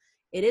about,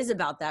 it is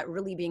about that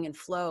really being in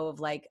flow of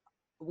like,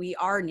 we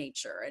are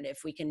nature. And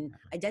if we can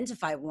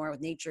identify more with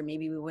nature,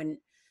 maybe we wouldn't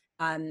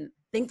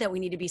think that we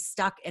need to be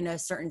stuck in a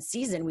certain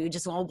season. We would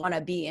just all want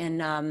to be in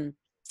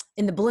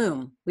the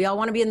bloom. We all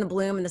want to be in the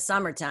bloom in the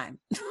summertime.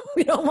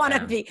 We don't want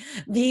to be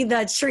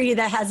the tree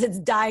that has its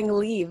dying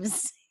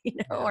leaves,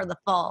 or the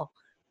fall.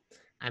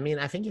 I mean,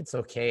 I think it's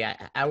okay.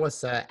 I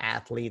was an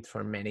athlete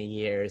for many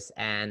years,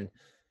 and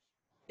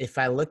if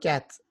I look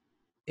at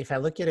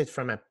it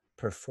from a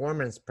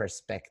performance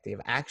perspective,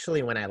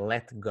 actually, when I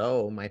let go,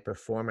 my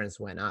performance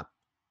went up,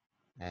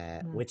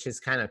 which is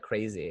kind of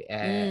crazy.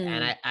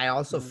 And Mm. I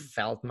also Mm.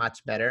 felt much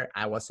better.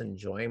 I was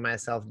enjoying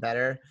myself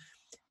better.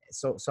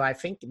 So I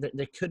think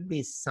there could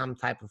be some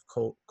type of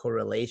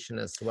correlation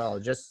as well.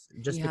 Just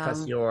because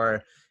Yeah. you're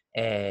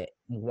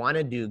want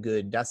to do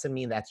good doesn't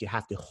mean that you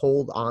have to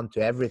hold on to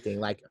everything.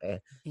 Like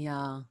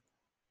Yeah.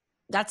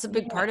 That's a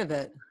big Yeah. part of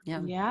it.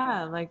 Yeah. Yeah,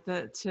 like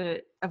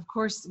of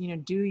course,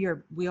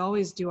 we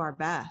always do our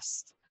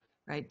best,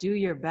 right? Do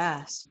your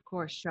best, of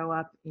course, show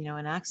up,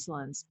 in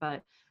excellence, but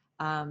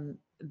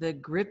the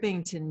gripping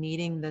to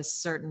needing this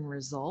certain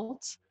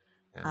result,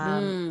 um,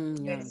 um,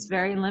 Yeah. it's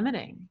very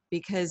limiting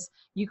because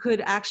you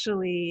could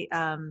actually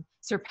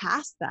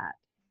surpass that,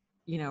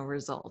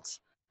 result.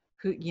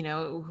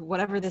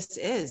 Whatever this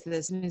is,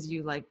 as soon as you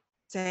like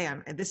say,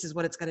 this is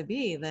what it's going to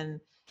be, then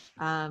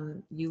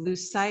you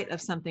lose sight of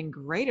something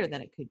greater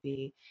than it could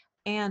be.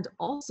 And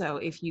also,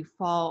 if you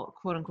fall,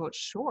 quote unquote,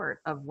 short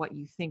of what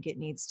you think it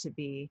needs to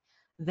be,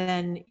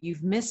 then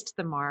you've missed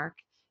the mark.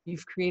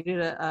 You've created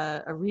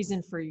a reason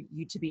for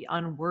you to be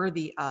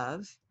unworthy of,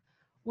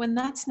 when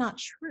that's not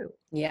true,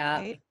 Yeah.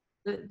 right?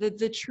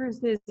 The truth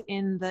is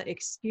in the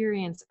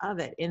experience of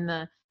it,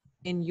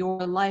 in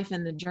your life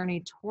and the journey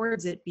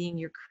towards it being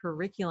your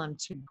curriculum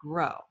to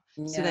grow,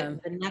 so that Yeah.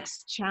 the next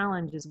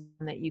challenge is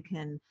one that you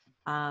can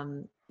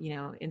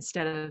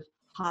instead of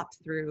hop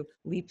through,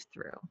 leap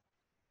through.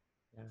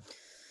 yeah.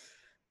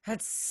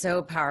 That's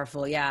so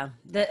powerful. Yeah.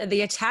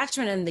 The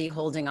attachment and the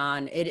holding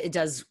on, it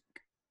does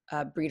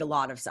breed a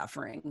lot of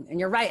suffering. And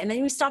you're right. And then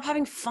you stop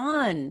having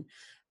fun.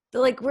 But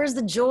like, where's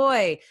the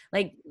joy?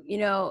 Like,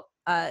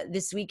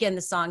 this weekend,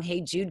 the song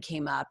Hey Jude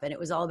came up, and it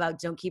was all about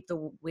don't keep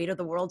the weight of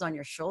the world on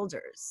your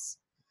shoulders.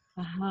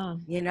 Uh-huh.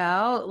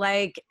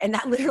 And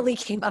that literally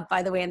came up,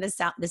 by the way, in the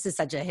sound. This is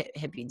such a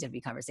hippy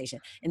dippy conversation.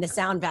 In the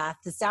sound bath,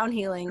 the sound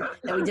healing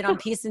that we did on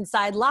Peace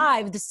Inside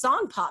Live, the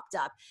song popped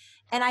up.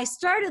 And I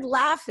started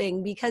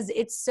laughing because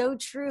it's so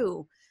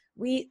true.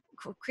 We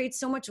create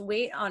so much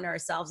weight on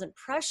ourselves and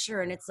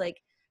pressure. And it's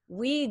like,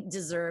 we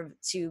deserve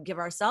to give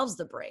ourselves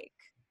the break.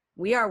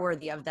 We are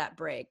worthy of that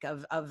break,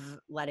 of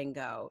letting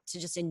go, to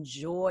just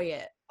enjoy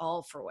it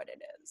all for what it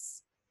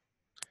is.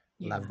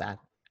 Love Yeah. that.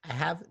 I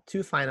have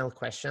two final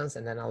questions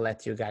and then I'll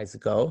let you guys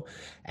go.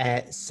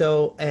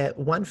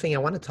 One thing I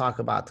want to talk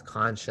about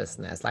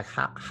consciousness, like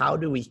how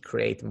do we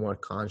create more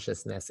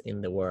consciousness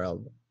in the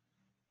world?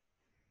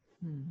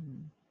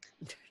 Mhm.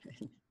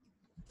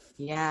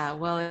 Yeah,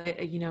 well,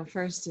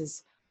 first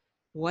is,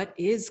 what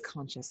is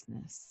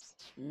consciousness?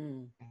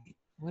 Mm. Right?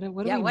 What do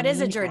Yeah. we What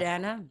is it, mean by it?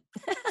 Jordana?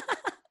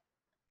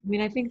 I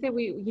mean, I think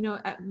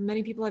that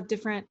many people have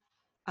different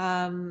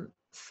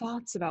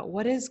thoughts about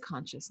what is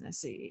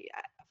consciousness.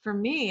 For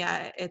me,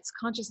 it's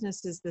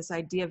consciousness is this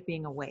idea of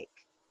being awake,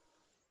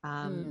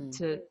 Mm.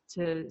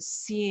 to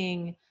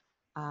seeing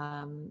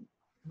um,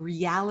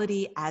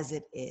 reality as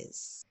it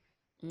is.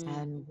 Mm.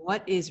 And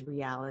what is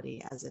reality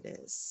as it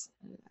is?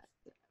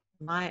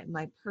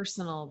 My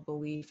personal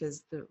belief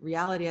is the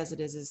reality as it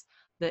is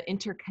the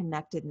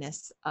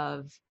interconnectedness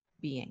of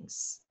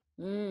beings,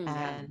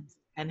 Yeah.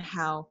 and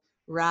how,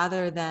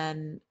 rather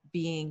than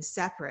being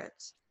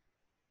separate,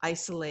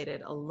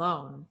 isolated,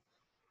 alone,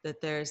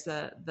 that there's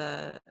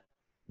the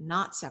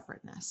not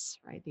separateness,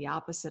 right? The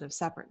opposite of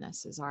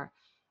separateness is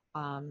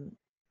um,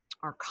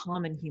 our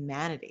common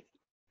humanity.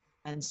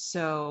 And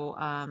so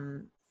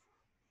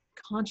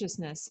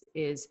consciousness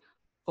is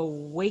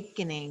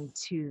awakening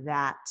to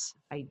that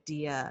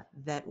idea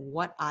that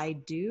what I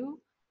do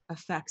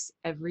affects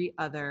every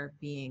other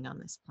being on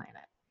this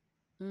planet.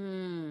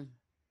 Mm.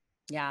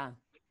 Yeah.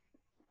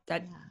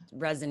 That Yeah.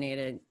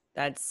 resonated.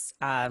 I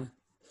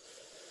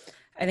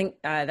think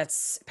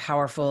that's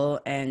powerful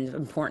and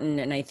important.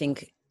 And I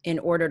think in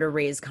order to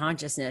raise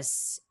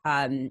consciousness,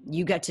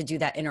 you get to do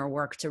that inner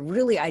work to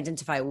really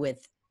identify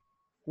with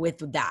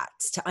that,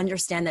 to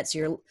understand that.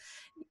 So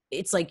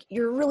it's like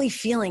you're really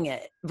feeling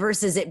it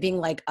versus it being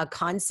like a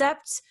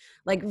concept,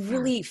 like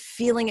really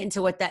feeling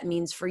into what that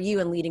means for you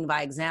and leading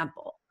by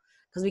example.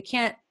 Because we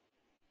can't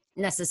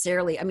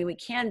necessarily, I mean, we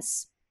can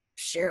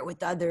share it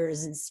with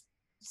others and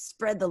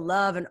spread the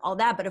love and all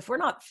that, but if we're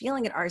not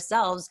feeling it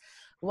ourselves,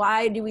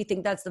 why do we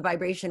think that's the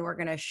vibration we're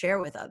going to share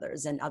with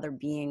others and other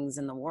beings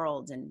in the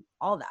world and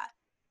all that,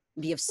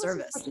 be of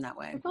service in that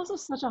way? It's also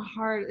such a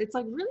hard, it's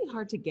like really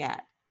hard to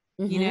get,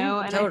 Mm-hmm. and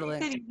I think Totally.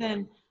 that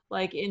even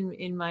like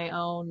in my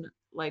own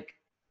like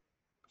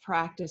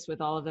practice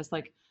with all of this,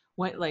 like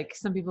when, like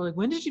some people are like,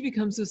 when did you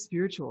become so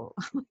spiritual?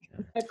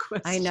 That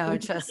I know,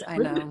 question. I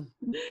know.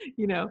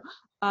 you know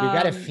You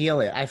got to um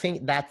feel it. I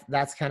think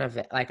that's kind of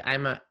like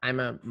I'm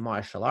a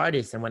martial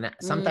artist, and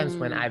sometimes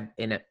when Mm.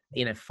 I'm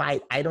in a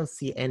fight, I don't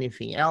see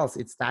anything else.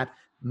 It's that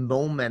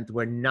moment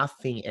where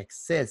nothing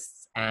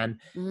exists, and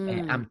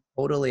Mm. I'm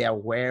totally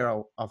aware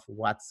of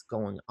what's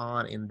going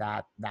on in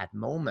that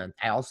moment.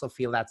 I also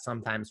feel that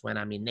sometimes when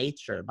I'm in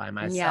nature by Yeah.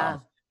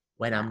 myself,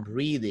 when yeah. I'm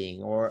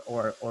breathing, or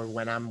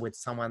when I'm with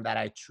someone that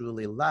I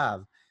truly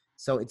love.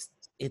 So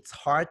it's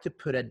hard to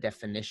put a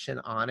definition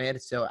on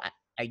it. So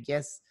I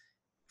guess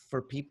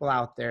for people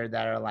out there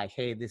that are like,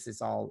 hey, this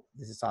is all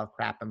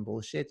crap and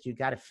bullshit, you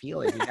got to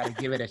feel it, you got to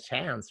give it a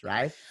chance,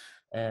 right?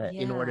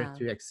 In order Yeah.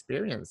 to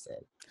experience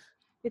it.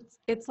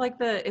 It's like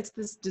it's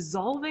this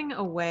dissolving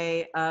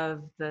away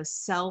of the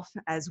self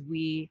as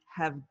we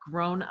have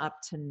grown up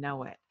to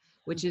know it,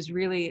 which is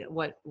really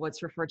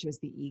what's referred to as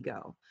the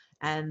ego.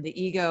 And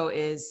the ego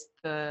is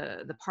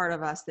the part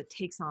of us that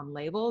takes on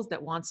labels,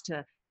 that wants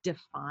to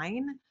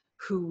define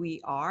who we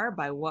are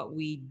by what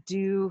we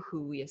do,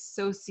 who we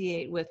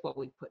associate with, what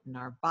we put in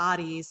our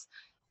bodies.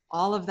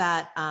 All of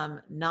that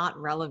not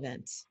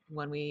relevant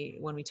when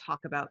we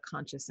talk about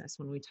consciousness,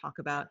 when we talk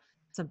about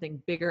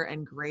something bigger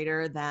and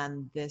greater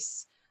than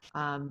this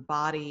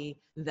body,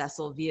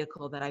 vessel,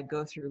 vehicle that I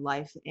go through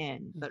life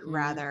in, but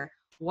rather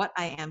what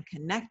I am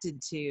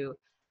connected to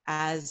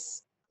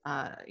as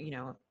a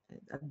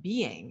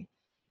being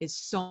is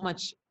so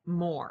much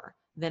more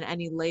than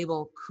any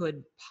label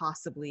could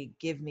possibly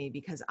give me,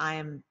 because I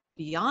am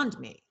beyond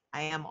me.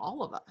 I am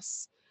all of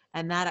us.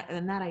 And that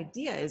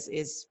idea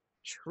is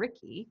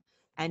tricky,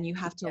 and you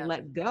have to Yeah.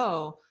 let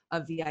go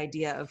of the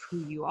idea of who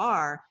you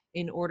are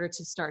in order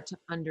to start to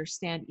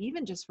understand,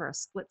 even just for a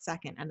split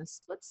second. And a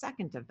split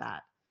second of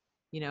that,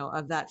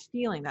 of that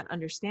feeling, that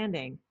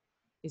understanding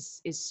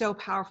is so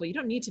powerful. You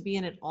don't need to be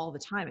in it all the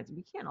time.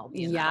 We can't all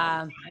be in that all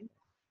Yeah. the time.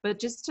 But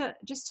just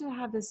to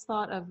have this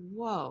thought of,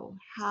 whoa,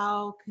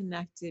 how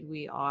connected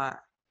we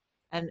are.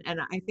 And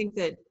I think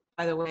that,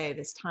 by the way,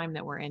 this time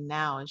that we're in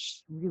now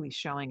is really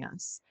showing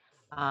us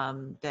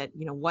that,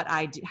 what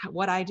I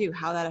do,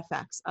 how that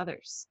affects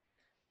others.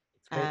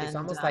 It's crazy. It's And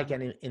almost like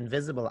an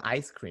invisible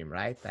ice cream,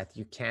 right? That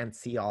you can't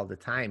see all the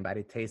time, but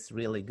it tastes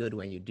really good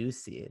when you do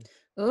see it.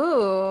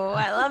 Ooh,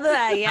 I love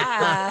that.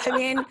 Yeah. I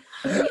mean,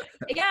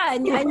 yeah.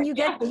 And you need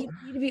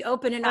to be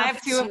open I enough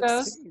have two to of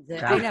those. experience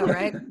it. I know,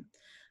 right?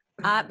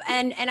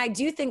 And I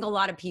do think a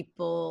lot of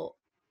people,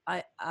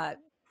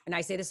 and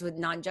I say this with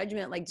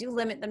non-judgment, like, do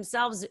limit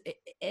themselves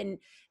in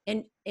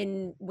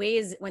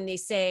ways when they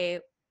say,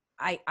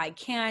 I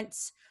can't,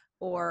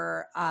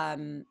 or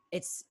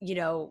it's,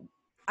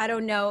 I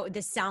don't know,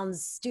 this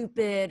sounds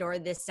stupid, or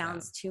this Yeah.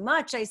 sounds too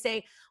much. I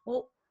say,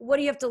 well, what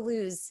do you have to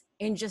lose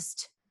in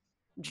just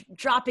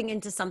dropping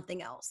into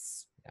something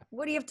else? Yeah.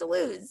 What do you have to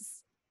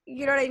lose?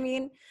 You know what I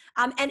mean?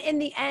 And in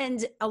the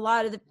end, a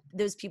lot of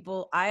those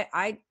people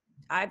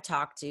I've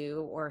talked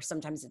to, or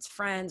sometimes it's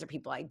friends or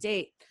people I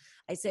date,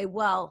 I say,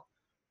 well,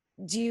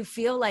 do you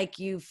feel like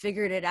you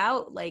figured it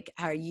out? Like,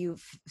 are you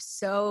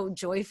so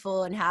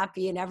joyful and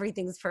happy and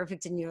everything's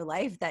perfect in your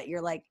life that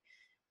you're like,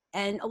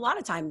 and a lot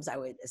of times I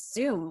would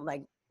assume,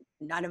 like,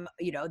 none of,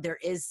 there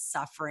is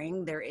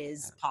suffering, there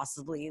is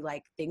possibly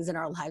like things in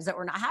our lives that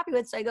we're not happy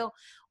with. So I go,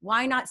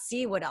 why not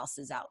see what else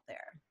is out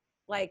there?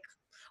 Like,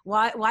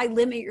 why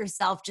limit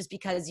yourself just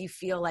because you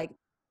feel like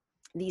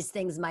these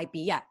things might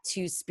be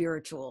too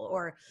spiritual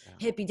or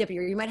hippy dippy,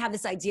 or you might have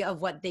this idea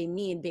of what they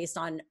mean based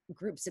on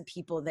groups of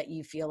people that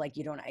you feel like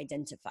you don't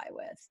identify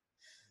with.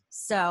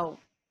 So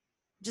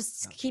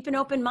just keep an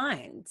open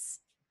mind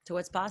to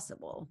what's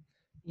possible.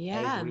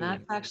 Yeah, and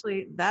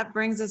that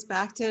brings us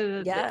back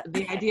to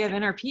the idea of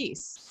inner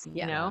peace.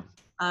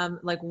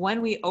 Like,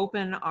 when we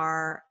open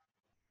our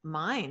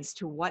minds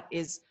to what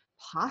is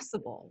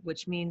possible,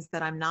 which means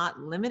that I'm not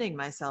limiting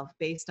myself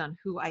based on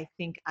who I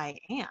think I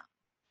am,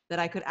 that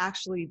I could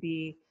actually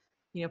be,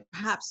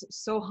 perhaps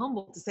so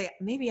humble to say,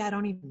 maybe I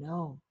don't even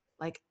know,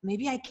 like,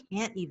 maybe I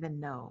can't even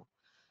know.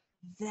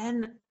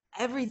 Then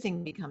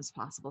everything becomes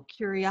possible.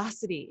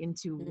 Curiosity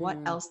into what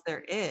else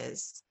there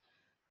is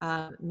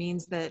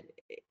means that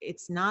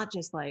it's not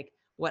just like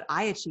what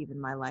I achieve in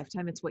my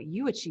lifetime, it's what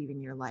you achieve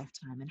in your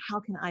lifetime, and how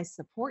can I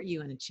support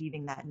you in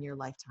achieving that in your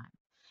lifetime.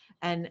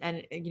 And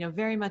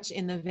very much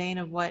in the vein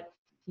of what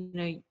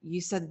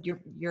you said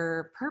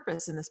your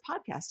purpose in this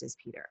podcast is,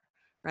 Peter,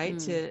 right?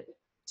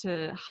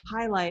 To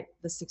highlight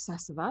the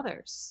success of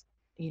others,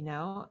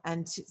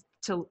 and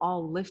to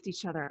all lift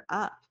each other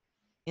up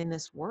in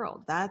this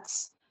world.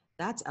 That's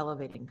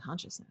elevating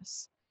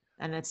consciousness.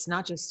 And it's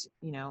not just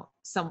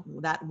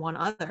that one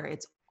other,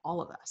 it's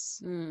all of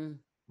us.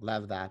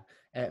 Love that.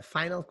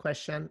 Final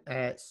question.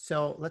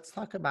 So let's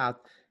talk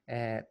about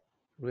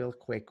real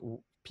quick,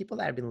 people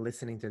that have been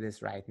listening to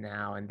this right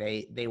now, and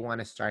they want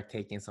to start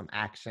taking some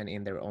action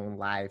in their own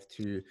life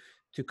to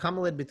come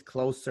a little bit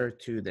closer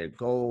to their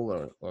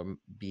goal, or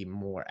be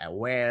more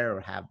aware,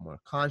 or have more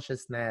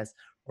consciousness,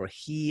 or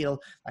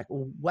heal. Like,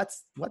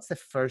 what's the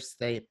first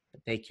thing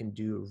that they can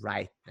do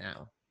right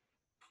now?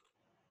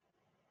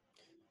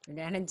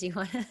 Jordana, do you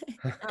want to?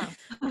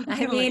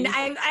 I mean,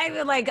 I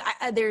feel like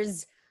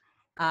there's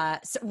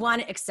one,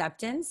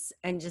 acceptance,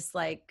 and just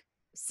like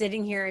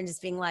sitting here and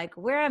just being like,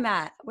 where am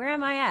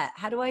I at?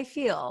 How do I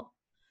feel?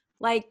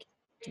 Like,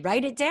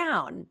 write it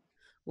down.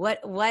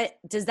 What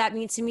does that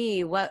mean to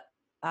me? What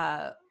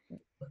what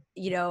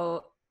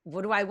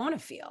do I want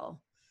to feel?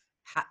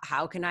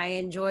 How can I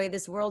enjoy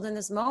this world in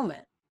this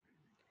moment?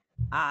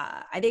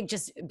 I think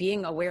just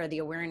being aware, the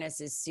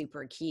awareness is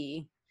super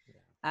key.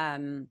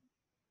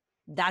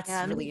 That's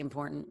really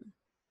important.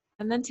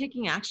 And then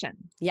taking action,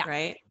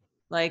 right?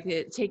 like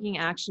taking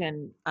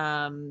action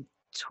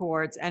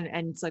towards, and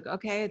it's like,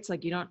 okay, it's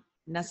like you don't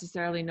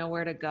necessarily know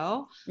where to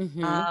go.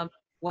 Mm-hmm.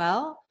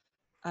 Well,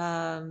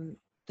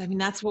 I mean,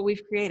 that's what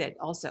we've created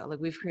also. Like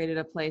we've created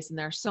a place, and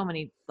there are so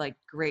many like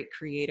great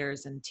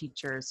creators and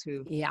teachers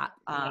who've Yeah.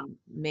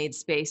 made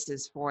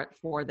spaces for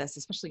this,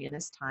 especially in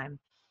this time.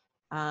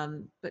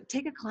 But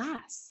take a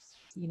class,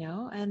 you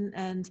know,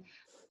 and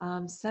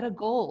set a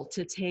goal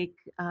to take,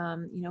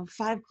 you know,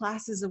 5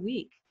 classes a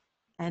week,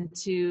 and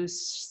to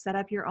set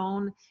up your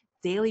own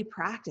daily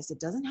practice. It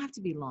doesn't have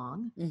to be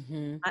long.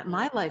 Mm-hmm.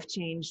 My life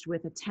changed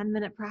with a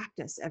 10-minute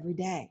practice every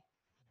day.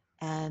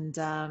 And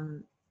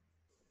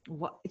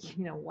what,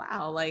 you know,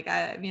 wow, like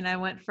I mean, I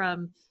went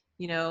from,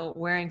 you know,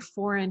 wearing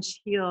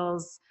 4-inch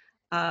heels,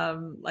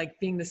 like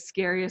being the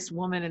scariest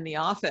woman in the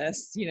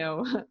office, you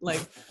know,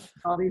 like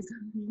all these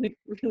like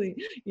really,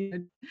 you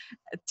know,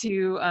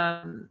 to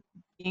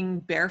being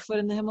barefoot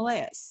in the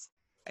Himalayas,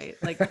 right?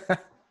 Like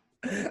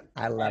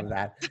I love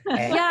that.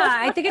 Yeah,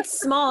 I think it's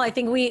small. I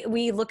think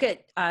we look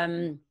at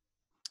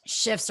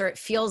shifts, or it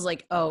feels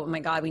like, oh my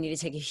God, we need to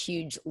take a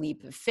huge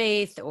leap of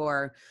faith,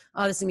 or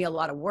oh, this is gonna be a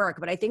lot of work.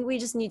 But I think we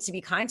just need to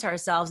be kind to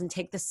ourselves and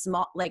take the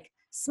small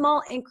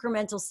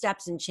incremental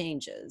steps and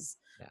changes,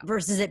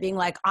 versus it being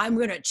like, I'm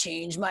gonna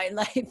change my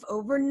life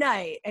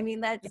overnight. I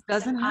mean, it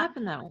doesn't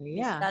happen that way. it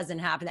Yeah. doesn't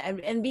happen.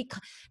 And be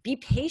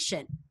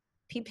patient.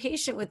 Be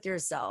patient with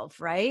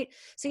yourself, right?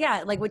 So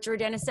yeah, like what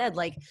Jordana said,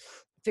 like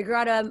figure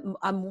out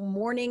a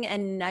morning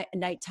and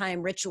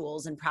nighttime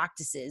rituals and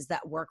practices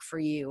that work for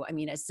you. I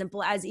mean, as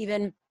simple as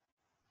even,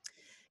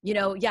 you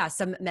know, yeah,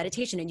 some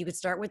meditation. And you could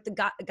start with the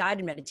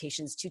guided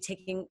meditations, to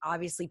taking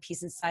obviously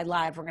Peace Inside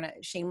Live. We're going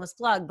to shameless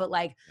plug, but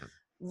like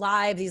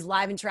these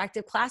live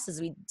interactive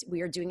classes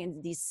we are doing in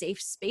these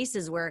safe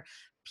spaces where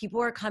people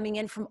are coming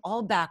in from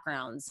all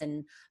backgrounds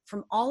and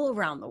from all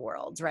around the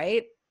world,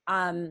 right?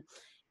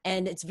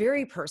 And it's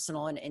very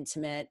personal and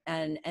intimate,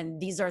 and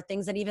these are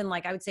things that even,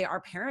 like, I would say our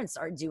parents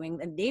are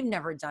doing, and they've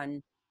never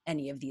done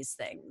any of these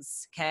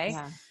things. Okay.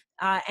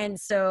 Yeah. And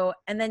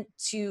then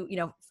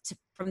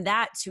from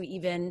that to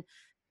even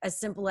as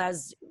simple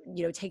as,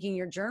 you know, taking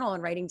your journal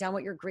and writing down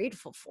what you're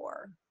grateful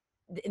for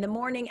in the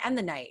morning and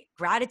the night.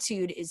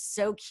 Gratitude is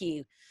so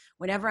key.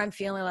 Whenever I'm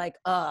feeling like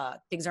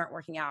things aren't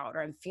working out,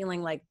 or I'm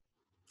feeling like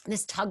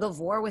this tug of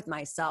war with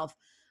myself,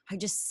 I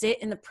just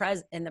sit in the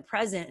present, and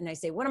I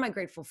say, what am I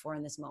grateful for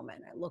in this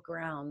moment? I look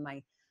around,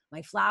 my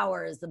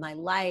flowers, my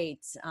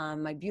light,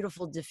 my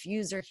beautiful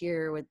diffuser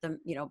here with the,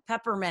 you know,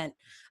 peppermint.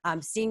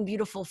 I'm seeing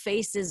beautiful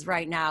faces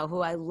right now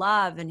who I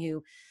love and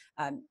who,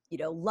 you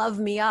know, love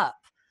me up,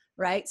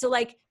 right? So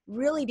like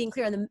really being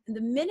clear. And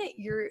the minute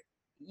you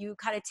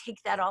kind of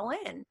take that all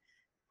in,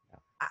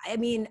 I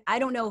mean, I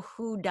don't know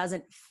who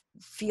doesn't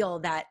feel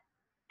that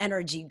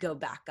energy go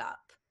back up.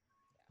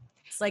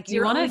 It's like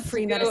your own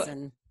free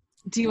medicine.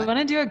 Do you want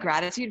to do a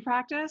gratitude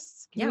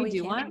practice? Can we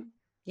do one?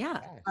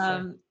 Yeah.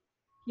 Sure.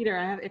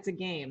 Peter, it's a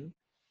game,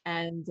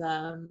 and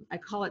I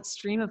call it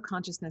Stream of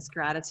Consciousness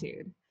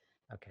Gratitude.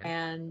 Okay.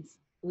 And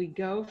we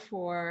go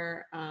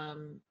for,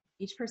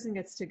 each person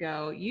gets to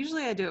go.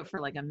 Usually I do it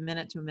for like a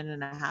minute to a minute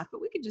and a half, but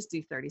we could just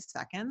do 30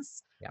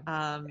 seconds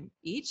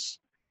each.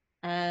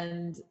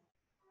 And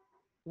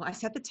well, I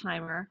set the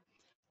timer,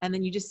 and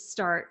then you just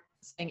start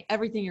saying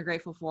everything you're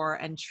grateful for,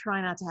 and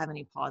try not to have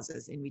any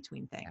pauses in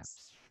between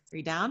things. Are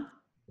you down?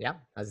 Yeah,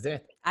 let's do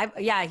it.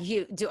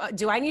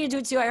 Do I need to do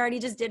it too? I already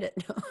just did it.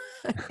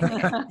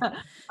 All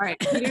right,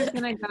 Peter's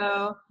gonna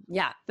go.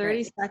 Yeah.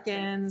 30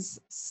 seconds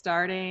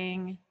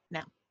starting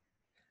now.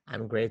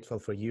 I'm grateful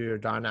for you,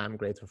 Jordana. I'm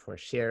grateful for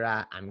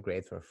Shira. I'm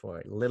grateful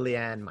for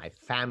Lillian, my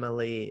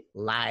family,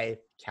 life,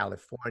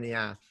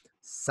 California,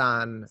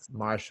 sun,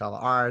 martial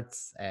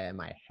arts,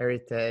 my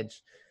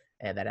heritage,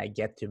 that I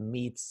get to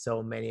meet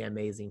so many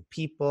amazing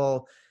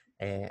people.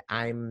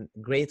 I'm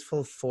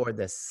grateful for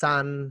the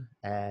sun,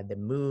 the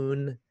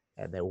moon,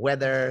 the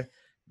weather,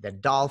 the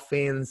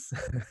dolphins.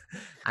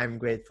 I'm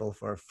grateful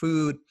for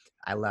food.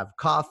 I love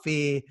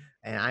coffee,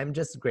 and I'm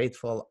just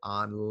grateful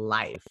on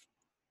life.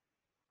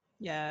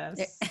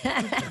 Yes.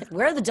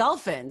 Where are the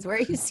dolphins? Where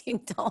are you seeing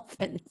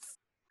dolphins?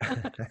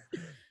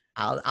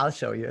 I'll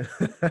show you.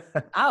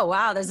 Oh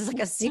wow, there's like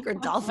a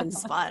secret dolphin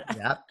spot.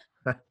 Yep.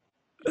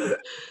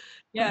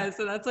 Yeah,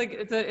 so that's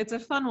like it's a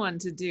fun one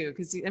to do,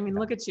 because I mean,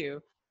 look at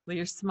you. Well,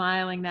 you're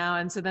smiling now,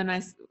 and so then I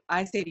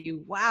say to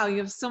you, wow, you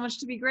have so much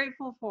to be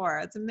grateful for.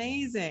 It's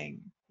amazing,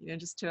 you know,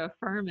 just to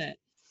affirm it.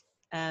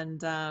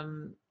 And I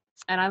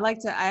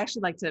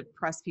actually like to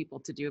press people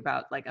to do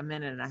about like a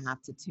minute and a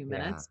half to 2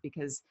 minutes,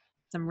 because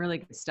some really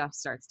good stuff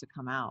starts to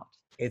come out.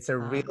 It's a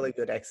really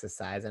good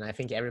exercise, and I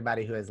think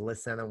everybody who has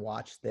listened and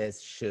watched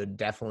this should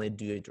definitely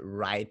do it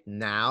right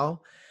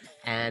now.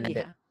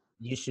 And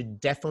you should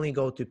definitely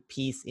go to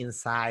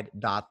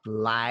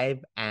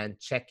peaceinside.live and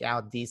check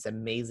out these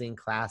amazing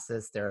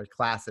classes. There are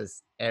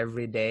classes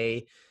every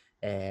day.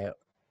 You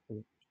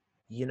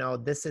know,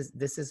 this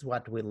is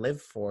what we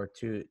live for,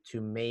 to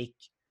make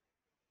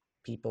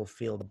people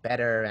feel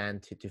better,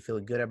 and to feel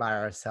good about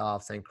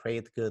ourselves and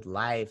create good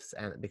lives,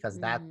 and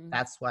because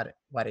that's what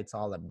it's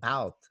all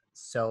about.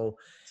 So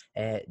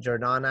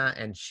Jordana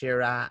and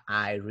Shira,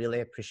 I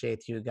really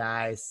appreciate you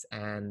guys.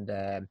 And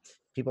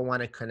people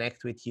want to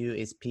connect with you.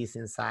 Is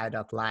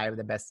peaceinside.live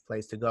the best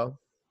place to go?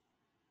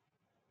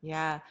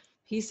 Yeah,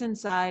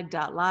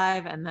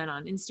 peaceinside.live. And then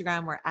on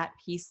Instagram, we're at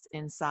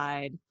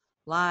peaceinside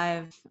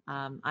live.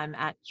 I'm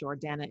at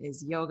Jordana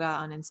is yoga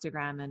on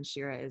Instagram, and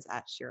Shira is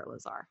at Shira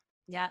Lazar.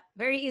 Yeah,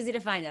 very easy to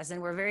find us, and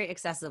we're very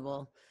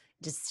accessible.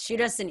 Just shoot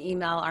us an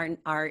email,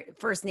 our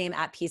first name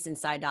at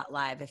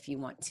peaceinside.live if you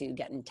want to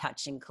get in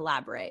touch and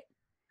collaborate,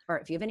 or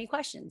if you have any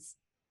questions.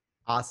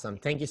 Awesome.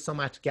 Thank you so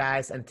much,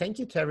 guys. And thank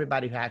you to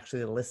everybody who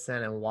actually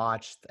listened and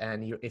watched.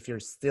 And if you're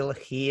still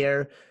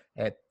here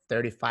at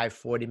 35,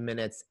 40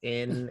 minutes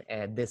in,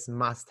 this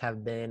must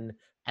have been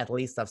at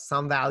least of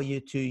some value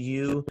to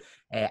you.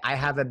 I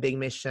have a big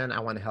mission. I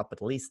want to help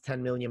at least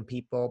 10 million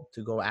people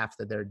to go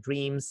after their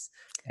dreams.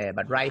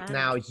 But right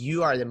now,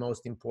 you are the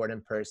most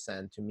important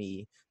person to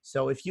me.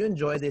 So if you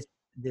enjoy this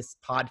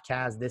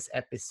podcast, this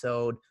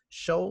episode,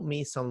 show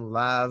me some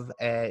love,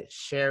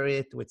 share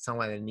it with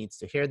someone that needs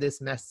to hear this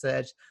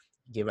message,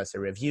 give us a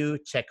review,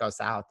 check us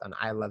out on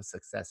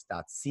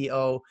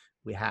ilovesuccess.co.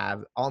 We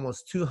have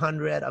almost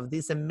 200 of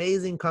these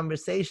amazing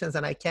conversations,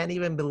 and I can't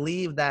even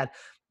believe that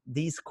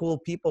these cool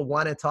people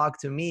want to talk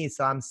to me.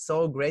 So I'm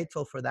so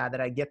grateful for that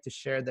I get to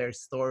share their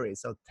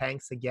stories. So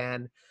thanks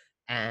again,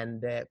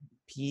 and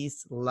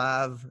peace,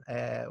 love,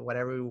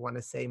 whatever we want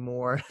to say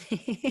more.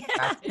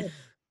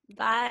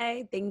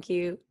 Bye. Thank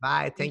you.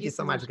 Bye. Thank you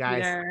so much,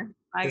 guys. Peter.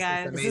 Bye,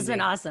 guys. This has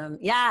been awesome.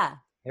 Yeah.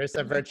 Here's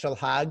a virtual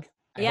hug.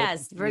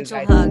 Yes,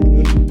 virtual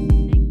hug.